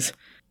thought was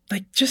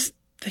like, just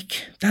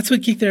like, that's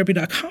what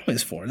geektherapy.com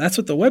is for. That's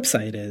what the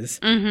website is.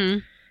 Mm-hmm.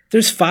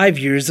 There's 5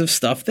 years of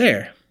stuff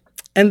there.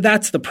 And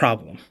that's the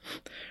problem,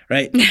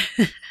 right?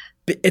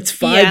 It's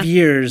 5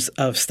 years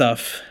of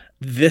stuff.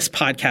 This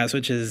podcast,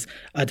 which is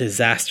a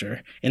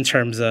disaster in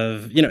terms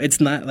of, it's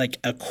not like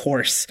a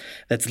course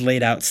that's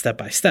laid out step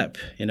by step,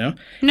 No.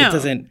 It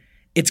doesn't.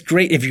 It's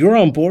great. If you're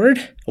on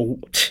board,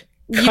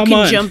 come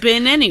on. Jump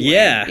in anyway.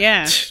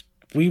 Yeah.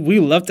 We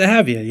love to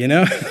have you,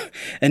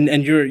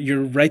 and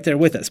you're right there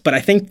with us. But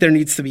I think there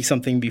needs to be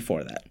something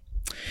before that.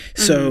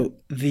 So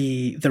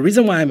the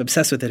reason why I'm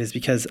obsessed with it is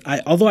because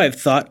although I've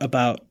thought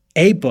about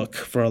a book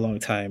for a long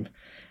time,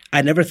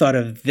 I never thought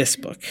of this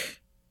book.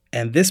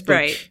 And this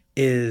book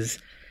is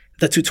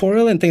the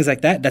tutorial and things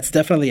like that. That's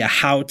definitely a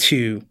how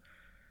to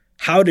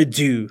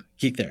do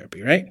geek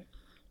therapy, right?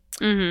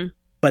 Mm-hmm.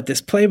 But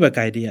this playbook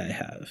idea I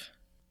have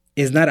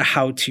is not a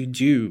how to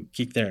do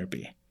geek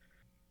therapy.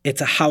 It's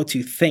a how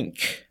to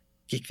think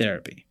geek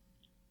therapy.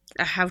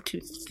 A how to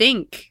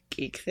think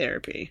geek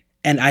therapy.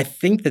 And I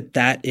think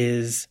that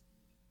is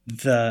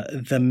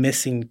the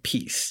missing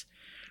piece,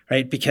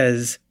 right?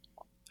 Because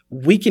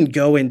we can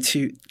go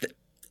into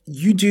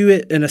you do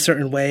it in a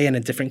certain way in a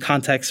different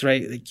context,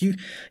 right? Like you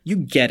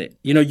get it.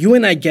 You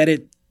and I get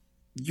it.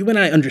 You and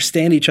I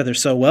understand each other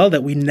so well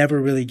that we never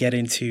really get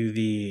into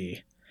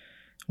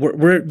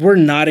we're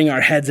nodding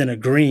our heads and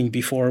agreeing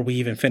before we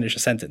even finish a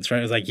sentence,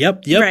 right? It's like,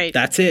 yep, right.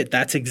 That's it.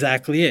 That's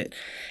exactly it.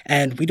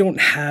 And we don't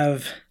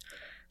have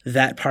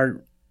that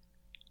part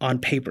on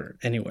paper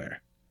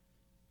anywhere.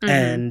 Mm-hmm.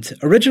 And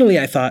originally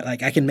I thought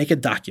like I can make a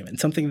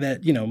document, something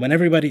that, when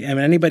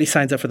anybody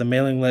signs up for the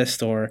mailing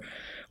list or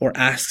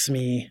asks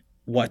me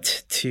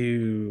what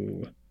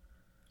to,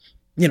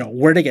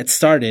 where to get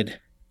started,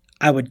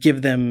 I would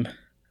give them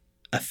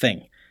a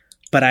thing.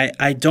 But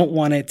I don't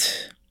want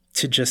it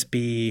to just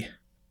be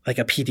like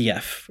a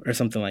PDF or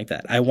something like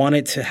that. I want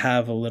it to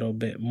have a little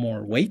bit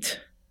more weight.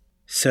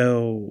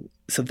 So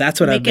that's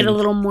what Make it a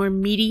little more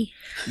meaty.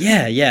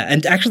 Yeah.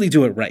 And actually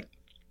do it right,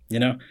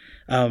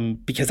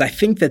 because I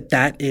think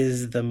that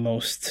is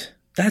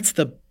that's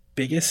the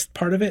biggest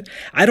part of it.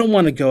 I don't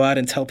want to go out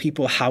and tell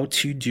people how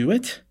to do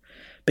it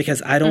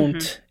because I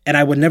don't, and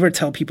I would never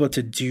tell people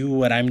to do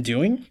what I'm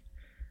doing.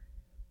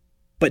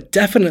 But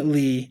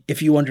definitely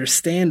if you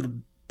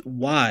understand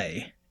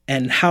why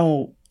and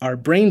how our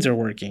brains are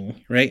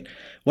working, right?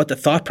 What the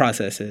thought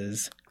process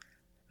is,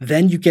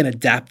 then you can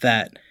adapt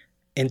that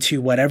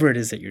into whatever it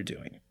is that you're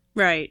doing.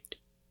 Right.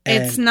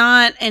 And it's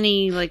not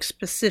any like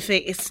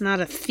specific, it's not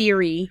a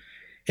theory.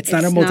 It's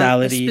not a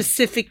modality. Not a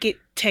specific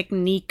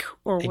technique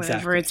or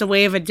whatever. Exactly. It's a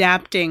way of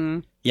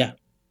adapting Yeah.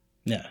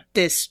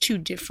 this to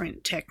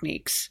different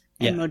techniques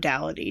and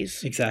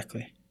modalities.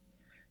 Exactly.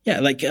 Yeah,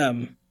 like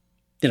I'm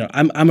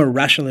a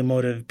rational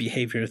emotive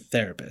behavior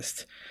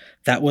therapist.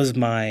 That was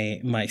my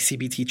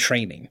CBT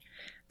training.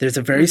 There's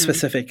a very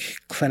specific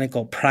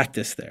clinical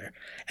practice there.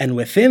 And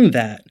within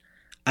that,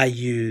 I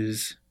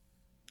use,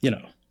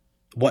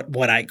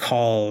 what I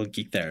call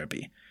geek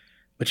therapy,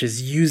 which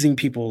is using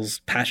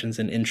people's passions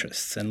and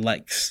interests and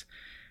likes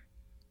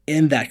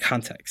in that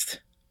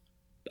context.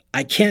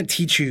 I can't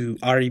teach you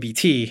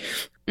REBT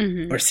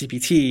or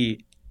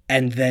CBT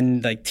and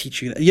then like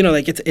teach you,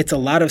 it's a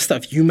lot of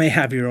stuff. You may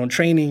have your own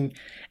training.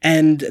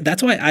 And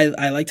that's why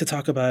I like to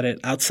talk about it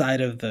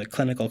outside of the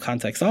clinical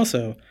context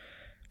also.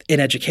 In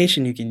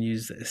education, you can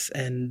use this.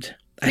 And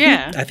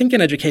I think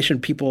in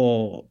education,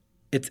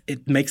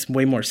 it makes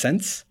way more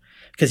sense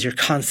because you're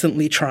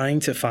constantly trying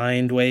to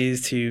find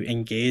ways to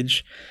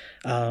engage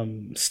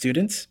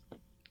students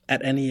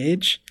at any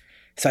age.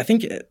 So I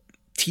think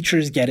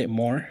teachers get it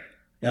more.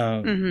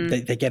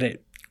 They get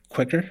it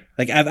quicker.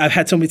 Like I've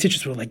had so many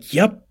teachers who are like,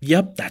 yep,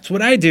 that's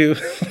what I do.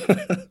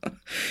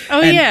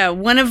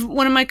 One of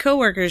my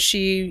coworkers,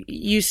 she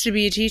used to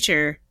be a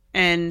teacher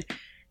and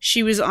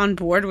she was on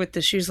board with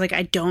this. She was like,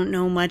 I don't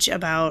know much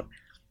about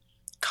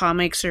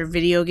comics or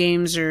video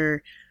games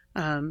or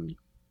like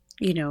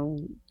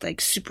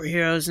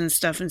superheroes and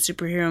stuff and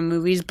superhero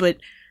movies, but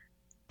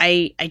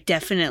I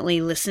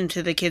definitely listen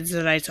to the kids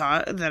that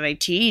I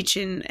teach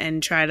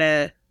and try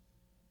to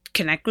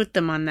connect with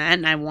them on that,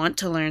 and I want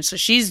to learn. So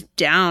she's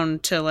down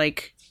to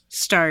like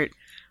start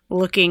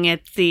looking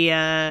at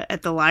the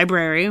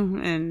library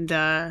and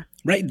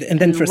right, and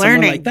then for learning.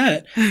 someone like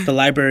that, the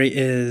library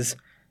is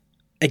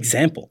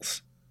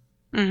examples,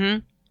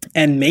 and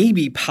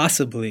maybe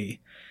possibly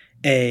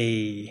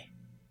an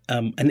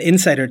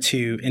insight or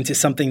two into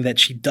something that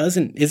she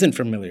isn't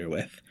familiar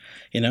with,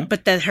 you know,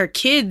 but that her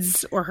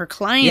kids or her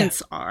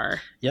clients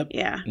are. Yep.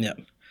 Yeah. Yep.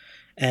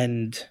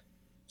 And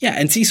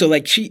see, so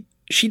like she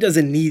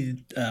doesn't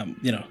need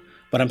you know,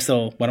 what I'm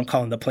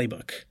calling the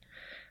playbook.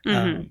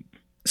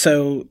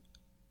 So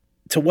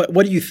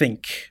what do you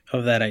think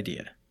of that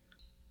idea?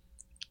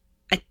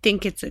 I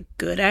think it's a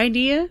good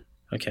idea.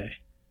 Okay.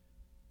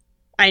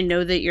 I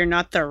know that you're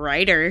not the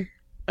writer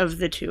of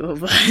the two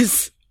of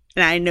us.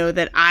 And I know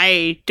that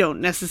I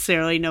don't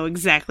necessarily know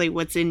exactly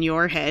what's in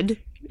your head,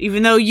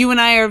 even though you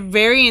and I are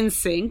very in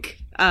sync.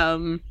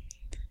 Yeah.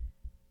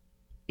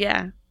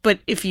 But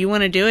if you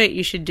want to do it,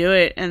 you should do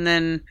it. And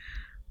then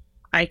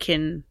I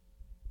can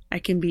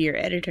be your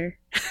editor.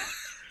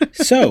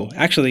 So,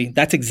 actually,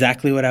 that's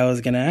exactly what I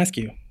was going to ask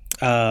you.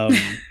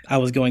 I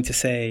was going to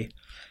say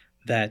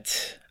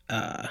that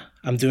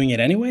I'm doing it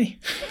anyway.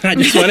 I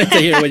just wanted to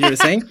hear what you were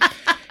saying.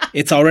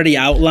 It's already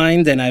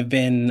outlined, and I've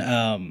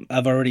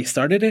already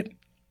started it.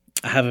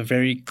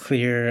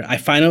 I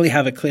finally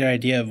have a clear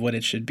idea of what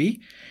it should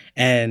be,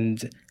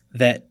 and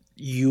that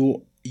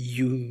you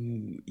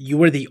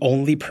were the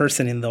only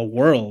person in the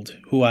world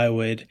who I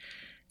would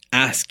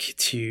ask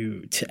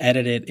to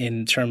edit it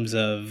in terms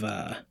of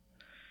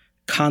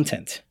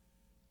content,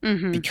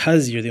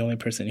 because you're the only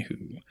person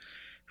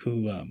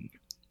who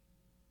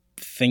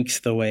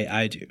thinks the way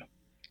I do.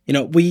 You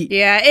know,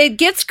 it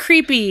gets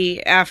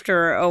creepy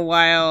after a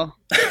while.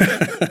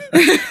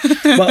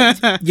 Well,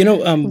 you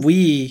know,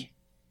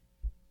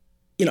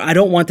 I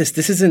don't want this.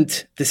 This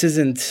isn't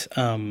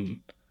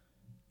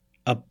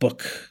a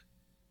book.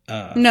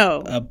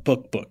 No, a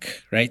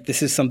book, right?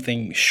 This is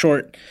something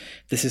short.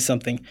 This is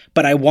something,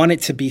 but I want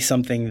it to be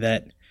something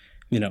that,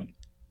 you know,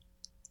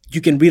 you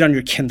can read on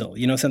your Kindle,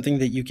 you know, something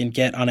that you can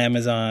get on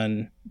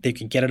Amazon, that you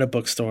can get at a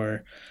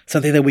bookstore,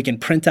 something that we can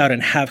print out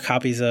and have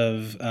copies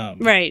of.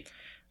 Right.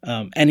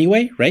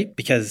 Anyway, right?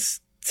 Because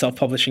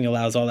self-publishing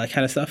allows all that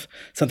kind of stuff.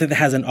 Something that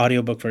has an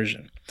audiobook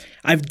version.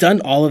 I've done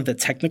all of the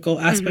technical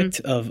aspect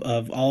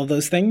of all of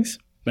those things,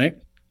 right?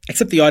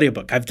 Except the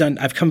audiobook. I've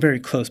come very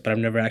close, but I've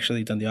never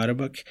actually done the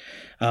audiobook.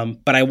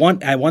 But I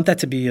want that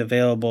to be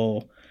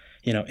available,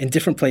 you know, in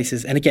different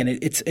places. And again,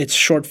 it's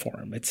short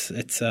form. It's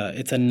a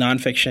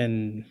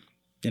nonfiction,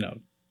 you know,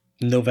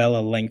 novella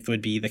length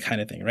would be the kind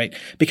of thing, right?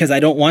 Because I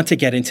don't want to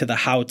get into the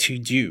how to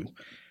do.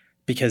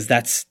 Because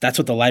that's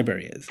what the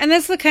library is. And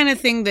that's the kind of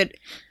thing that,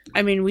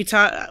 I mean,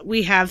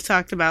 we have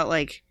talked about,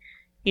 like,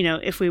 you know,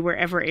 if we were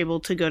ever able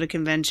to go to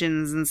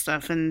conventions and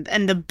stuff, and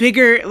the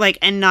bigger, like,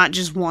 and not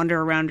just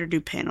wander around or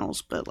do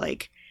panels, but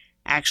like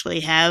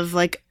actually have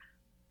like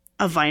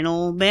a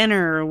vinyl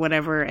banner or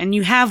whatever, and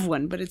you have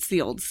one, but it's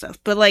the old stuff.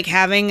 But like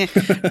having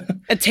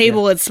a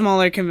table at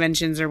smaller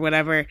conventions or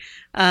whatever,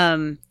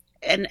 and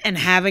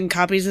having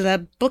copies of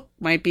that book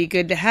might be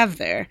good to have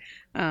there.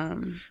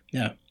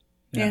 Yeah.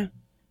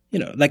 You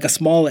know, like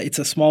it's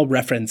a small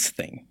reference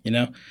thing, you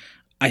know.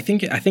 I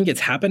think it's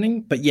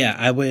happening, but yeah,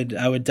 I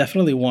would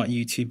definitely want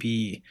you to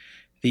be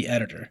the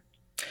editor.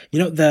 You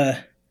know,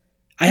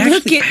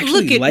 look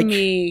at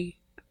me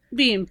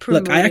being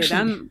promoted.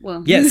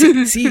 Look, yeah,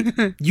 see,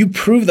 you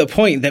prove the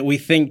point that we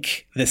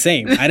think the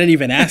same. I didn't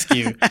even ask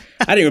you. I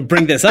didn't even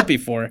bring this up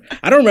before.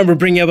 I don't remember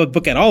bringing up a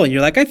book at all, and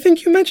you're like, I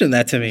think you mentioned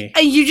that to me.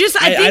 I think you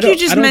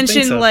just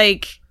mentioned so.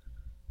 like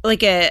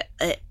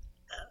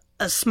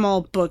a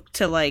small book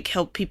to like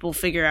help people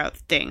figure out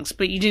things,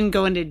 but you didn't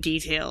go into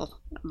detail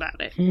about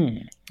it.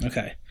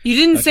 Okay. You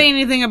didn't say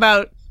anything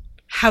about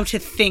how to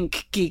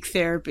think geek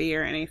therapy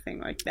or anything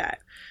like that.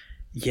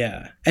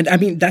 Yeah. And I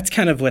mean, that's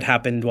kind of what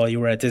happened while you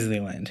were at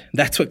Disneyland.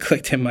 That's what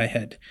clicked in my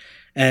head.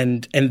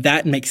 And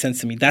that makes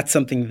sense to me. That's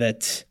something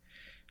that,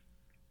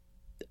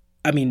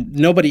 I mean,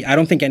 I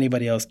don't think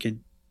anybody else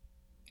could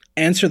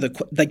answer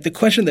the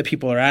question that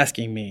people are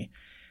asking me.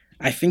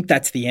 I think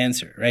that's the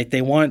answer, right?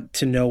 They want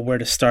to know where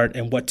to start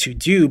and what to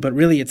do, but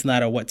really it's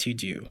not a what to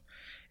do.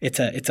 It's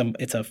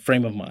a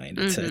frame of mind.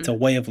 It's a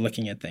way of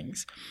looking at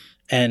things.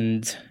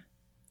 And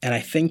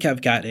I think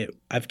I've got it.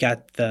 I've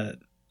got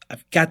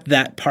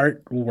that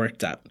part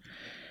worked out.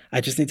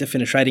 I just need to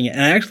finish writing it.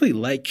 And I actually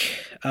like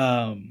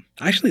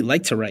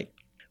to write.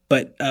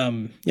 But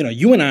you know,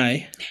 you and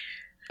I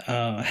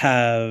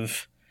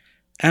have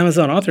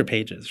Amazon author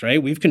pages,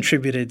 right? We've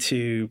contributed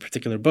to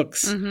particular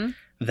books.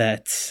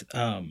 That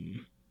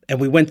and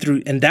we went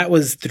through, and that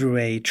was through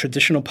a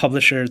traditional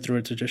publisher, through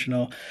a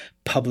traditional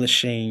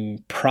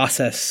publishing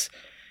process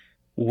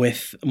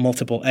with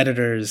multiple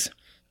editors,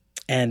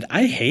 and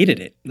I hated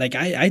it. Like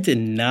I did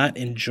not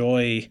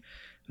enjoy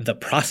the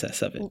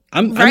process of it.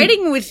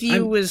 Writing with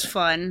you was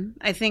fun.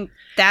 I think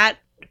that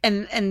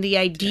and the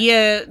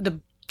idea, the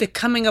the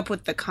coming up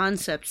with the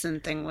concepts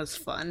and thing was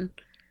fun.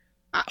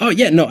 Oh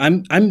yeah, no,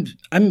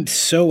 I'm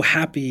so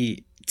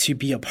happy to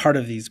be a part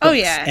of these books. Oh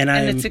yeah, and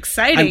it's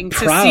exciting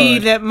to see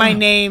that my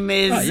name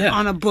is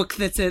on a book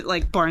that's at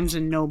like Barnes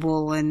and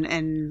Noble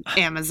and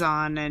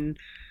Amazon. And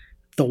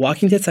The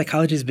Walking Dead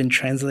Psychology has been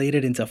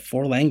translated into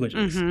 4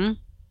 languages. Mm-hmm.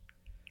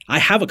 I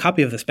have a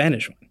copy of the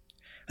Spanish one.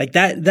 Like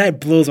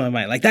that blows my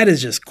mind. Like that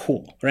is just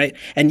cool, right?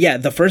 And yeah,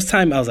 the first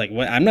time I was like,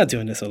 "What? I'm not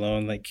doing this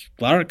alone." Like,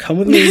 Laura, come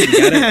with me.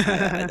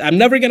 I'm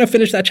never gonna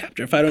finish that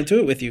chapter if I don't do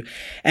it with you.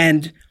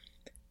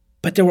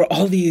 But there were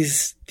all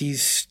these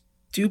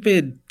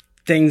stupid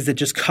things that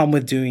just come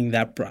with doing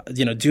that,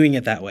 doing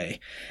it that way.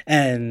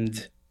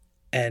 And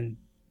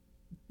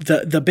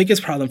the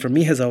biggest problem for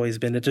me has always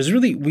been that there's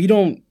really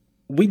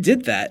we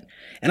did that,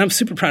 and I'm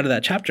super proud of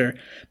that chapter,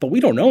 but we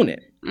don't own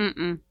it.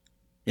 Mm-mm.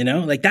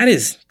 Like that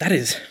is.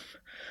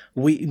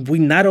 We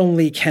not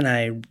only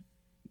can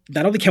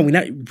we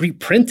not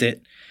reprint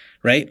it,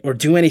 right, or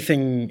do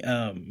anything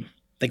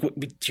like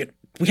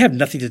we have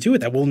nothing to do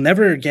with that. We'll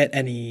never get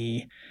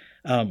any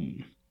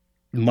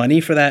money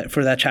for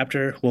that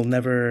chapter. We'll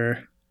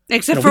never,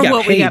 except for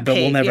what we got paid. But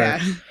we'll never.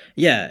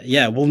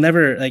 Yeah. We'll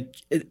never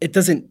it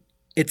doesn't.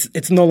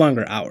 It's no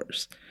longer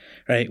ours,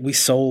 right? We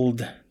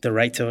sold the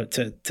right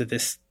to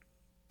this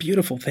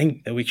beautiful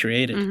thing that we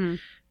created. Mm-hmm.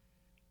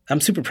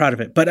 I'm super proud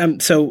of it,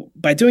 but so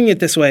by doing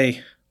it this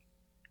way.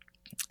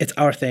 It's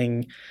our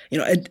thing,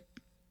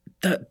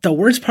 the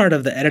worst part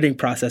of the editing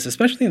process,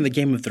 especially in the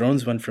Game of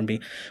Thrones one for me,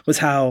 was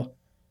how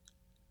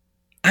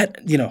I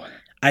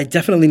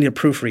definitely need a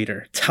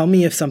proofreader. Tell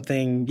me if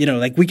something,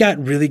 like we got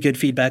really good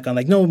feedback on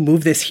like, no,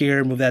 move this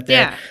here, move that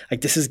there. Yeah.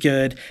 Like this is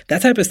good.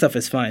 That type of stuff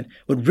is fine.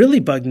 What really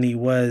bugged me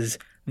was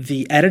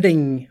the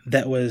editing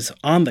that was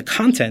on the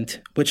content,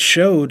 which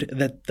showed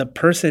that the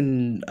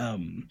person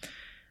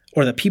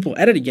or the people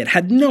editing it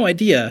had no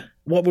idea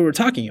what we were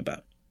talking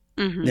about.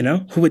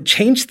 Mm-hmm. Who would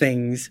change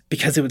things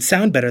because it would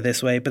sound better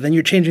this way, but then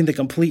you're changing the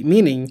complete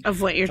meaning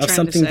of what you're trying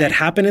something to say. That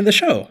happened in the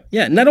show.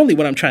 Yeah, not only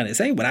what I'm trying to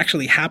say, what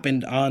actually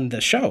happened on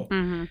the show.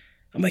 Mm-hmm.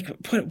 I'm like,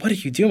 what are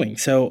you doing?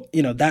 So,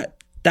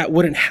 that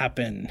wouldn't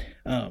happen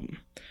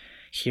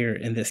here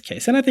in this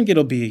case. And I think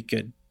it'll be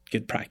good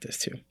practice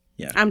too.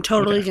 Yeah. I'm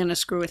totally going to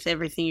screw with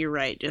everything you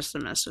write just to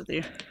mess with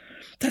you.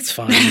 That's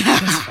fine.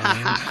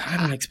 I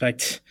don't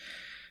expect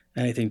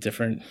anything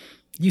different.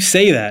 You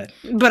say that.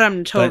 But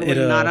I'm totally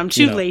not. I'm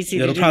too lazy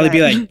to do that. It'll probably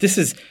be like,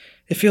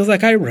 it feels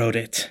like I wrote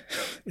it.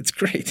 It's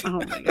great. Oh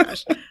my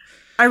gosh.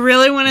 I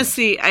really want to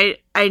see,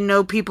 I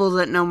know people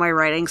that know my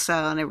writing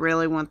style, and I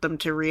really want them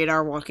to read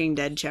our Walking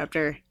Dead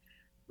chapter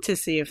to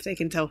see if they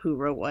can tell who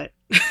wrote what.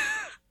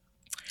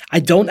 I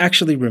don't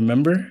actually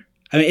remember.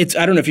 I mean,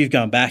 I don't know if you've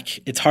gone back.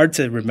 It's hard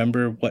to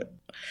remember what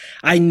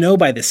I know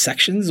by the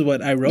sections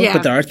what I wrote,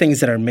 but there are things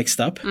that are mixed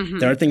up. Mm-hmm.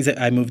 There are things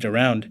that I moved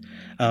around.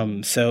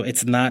 So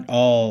it's not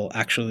all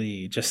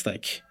actually just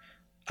like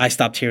I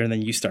stopped here and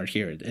then you start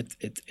here.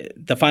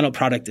 The final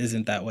product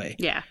isn't that way.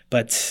 Yeah.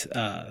 But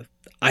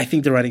I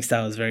think the writing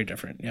style is very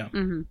different. Yeah.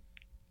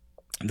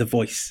 Mm-hmm. The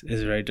voice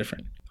is very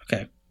different.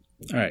 Okay.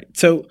 All right.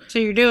 So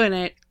you're doing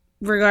it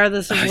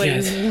regardless of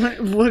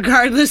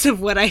regardless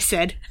of what I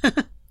said.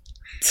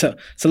 So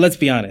let's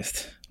be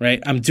honest,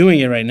 right? I'm doing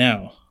it right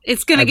now.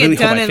 It's going to get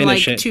done in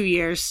like 2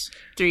 years,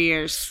 3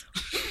 years.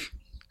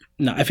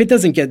 No, if it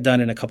doesn't get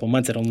done in a couple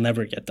months, it'll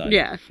never get done.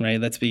 Yeah.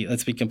 Right? Let's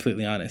be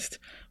completely honest.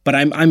 But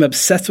I'm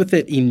obsessed with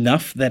it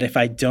enough that if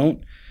I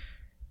don't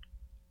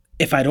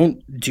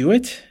do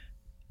it,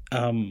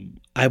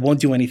 I won't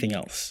do anything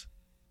else.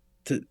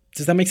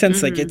 Does that make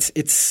sense? Mm-hmm. Like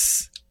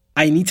it's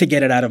I need to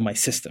get it out of my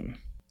system.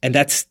 And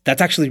that's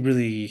actually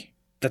really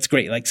that's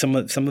great. Like some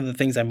of the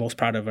things I'm most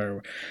proud of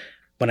are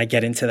when I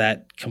get into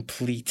that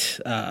complete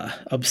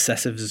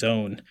obsessive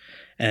zone,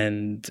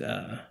 and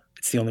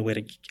it's the only way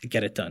to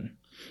get it done.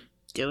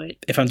 Do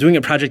it. If I'm doing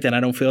a project and I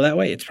don't feel that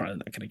way, it's probably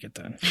not going to get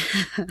done.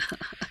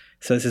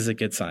 So this is a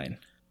good sign.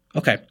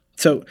 Okay,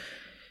 so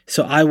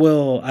I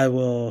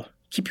will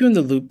keep you in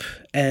the loop,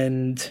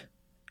 and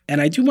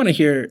I do want to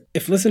hear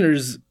if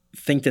listeners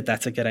think that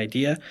that's a good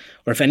idea,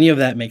 or if any of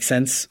that makes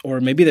sense, or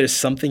maybe there's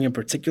something in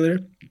particular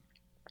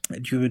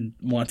that you would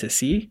want to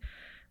see.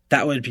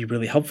 That would be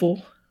really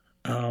helpful.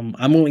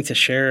 I'm willing to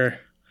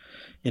share,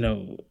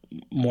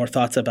 more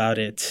thoughts about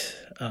it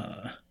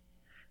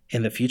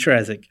in the future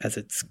as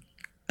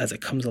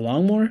it comes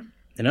along more,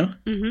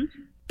 Mm-hmm.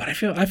 But I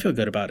feel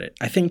good about it.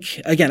 I think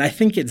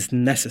it's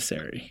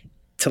necessary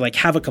to like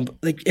have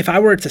if I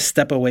were to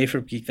step away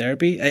from Geek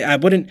Therapy, I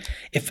wouldn't.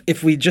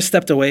 If we just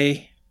stepped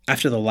away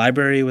after the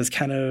library was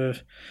kind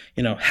of,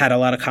 had a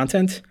lot of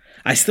content,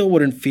 I still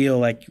wouldn't feel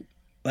like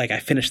I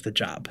finished the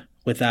job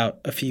without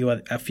a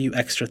few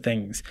extra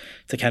things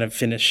to kind of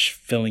finish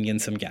filling in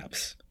some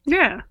gaps.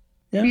 Yeah.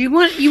 You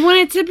want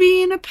it to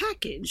be in a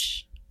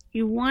package.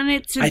 You want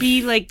it to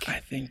be like. I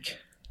think.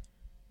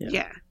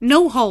 Yeah.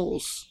 No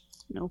holes.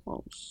 No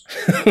holes.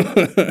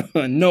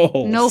 No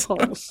holes. No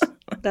holes.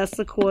 That's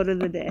the quote of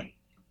the day.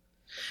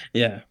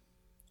 Yeah.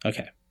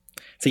 Okay.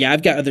 So yeah,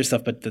 I've got other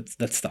stuff, but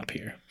let's stop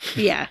here.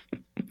 Yeah.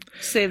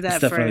 Save that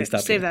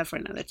for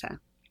another time.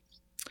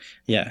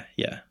 Yeah.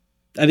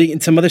 I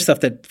think some other stuff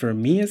that for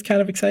me is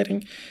kind of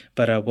exciting,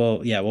 but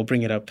we'll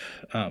bring it up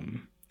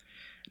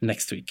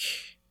next week.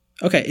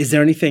 Okay. Is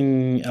there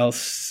anything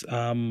else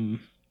about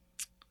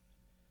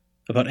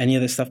any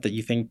of the stuff that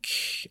you think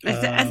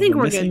I think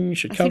we're missing, good.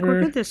 should I cover? think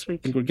we're good this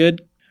week. I think we're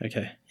good.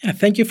 Okay. Yeah.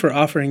 Thank you for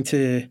offering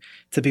to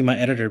be my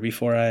editor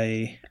before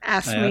I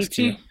asked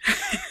you.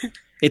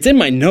 It's in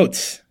my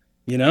notes.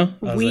 You know,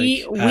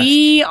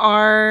 we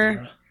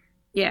are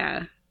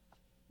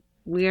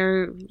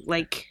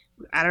like,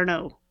 I don't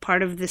know,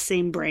 part of the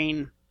same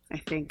brain, I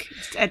think,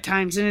 at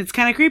times, and it's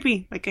kind of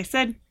creepy. Like I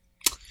said,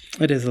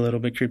 it is a little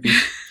bit creepy.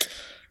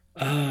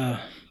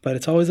 But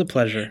it's always a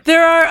pleasure.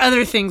 There are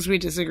other things we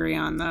disagree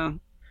on, though,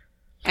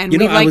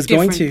 and I was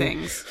different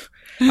things.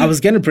 I was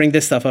going to bring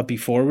this stuff up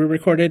before we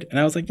recorded, and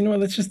I was like, you know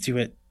what, let's just do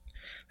it.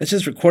 Let's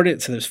just record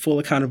it so there's full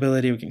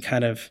accountability. We can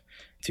kind of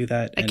do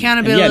that.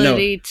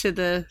 Accountability to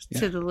the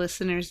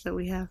listeners that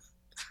we have.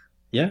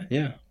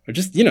 Yeah. Or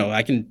just,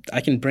 I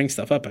can bring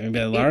stuff up. I can be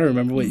like, Laura,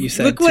 remember what you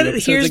said?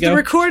 Here's the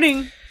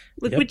recording.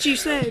 Look what you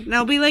said. And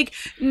I'll be like,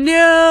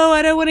 no,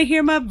 I don't want to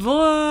hear my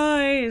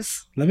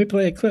voice. Let me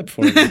play a clip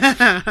for you.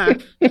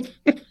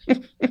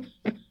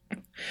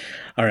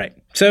 All right.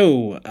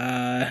 So,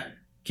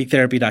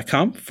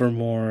 geektherapy.com for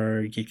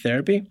more geek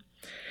therapy.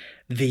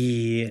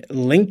 The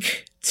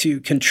link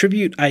to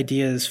contribute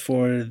ideas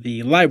for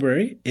the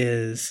library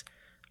is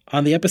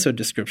on the episode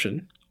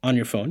description on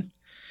your phone.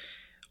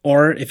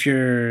 Or if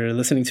you're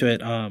listening to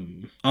it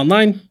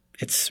online,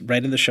 it's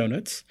right in the show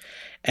notes.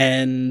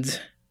 And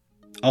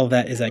all of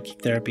that is at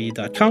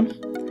geektherapy.com.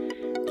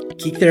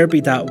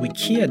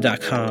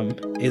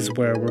 Geektherapy.wikia.com is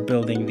where we're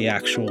building the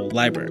actual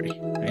library.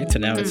 Right? So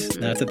now it's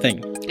a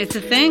thing. It's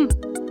a thing.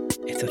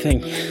 It's a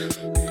thing.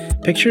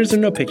 Pictures or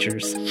no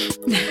pictures.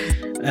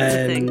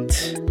 And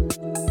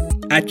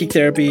at Geek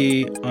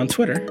Therapy on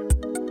Twitter.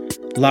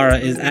 Lara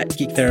is at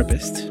Geek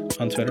Therapist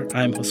on Twitter.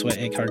 I'm Josue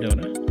A.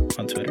 Cardona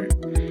on Twitter.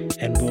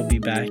 And we'll be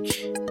back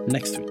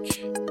next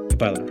week.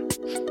 Goodbye, Lara.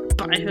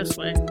 Bye,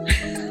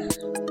 Josue.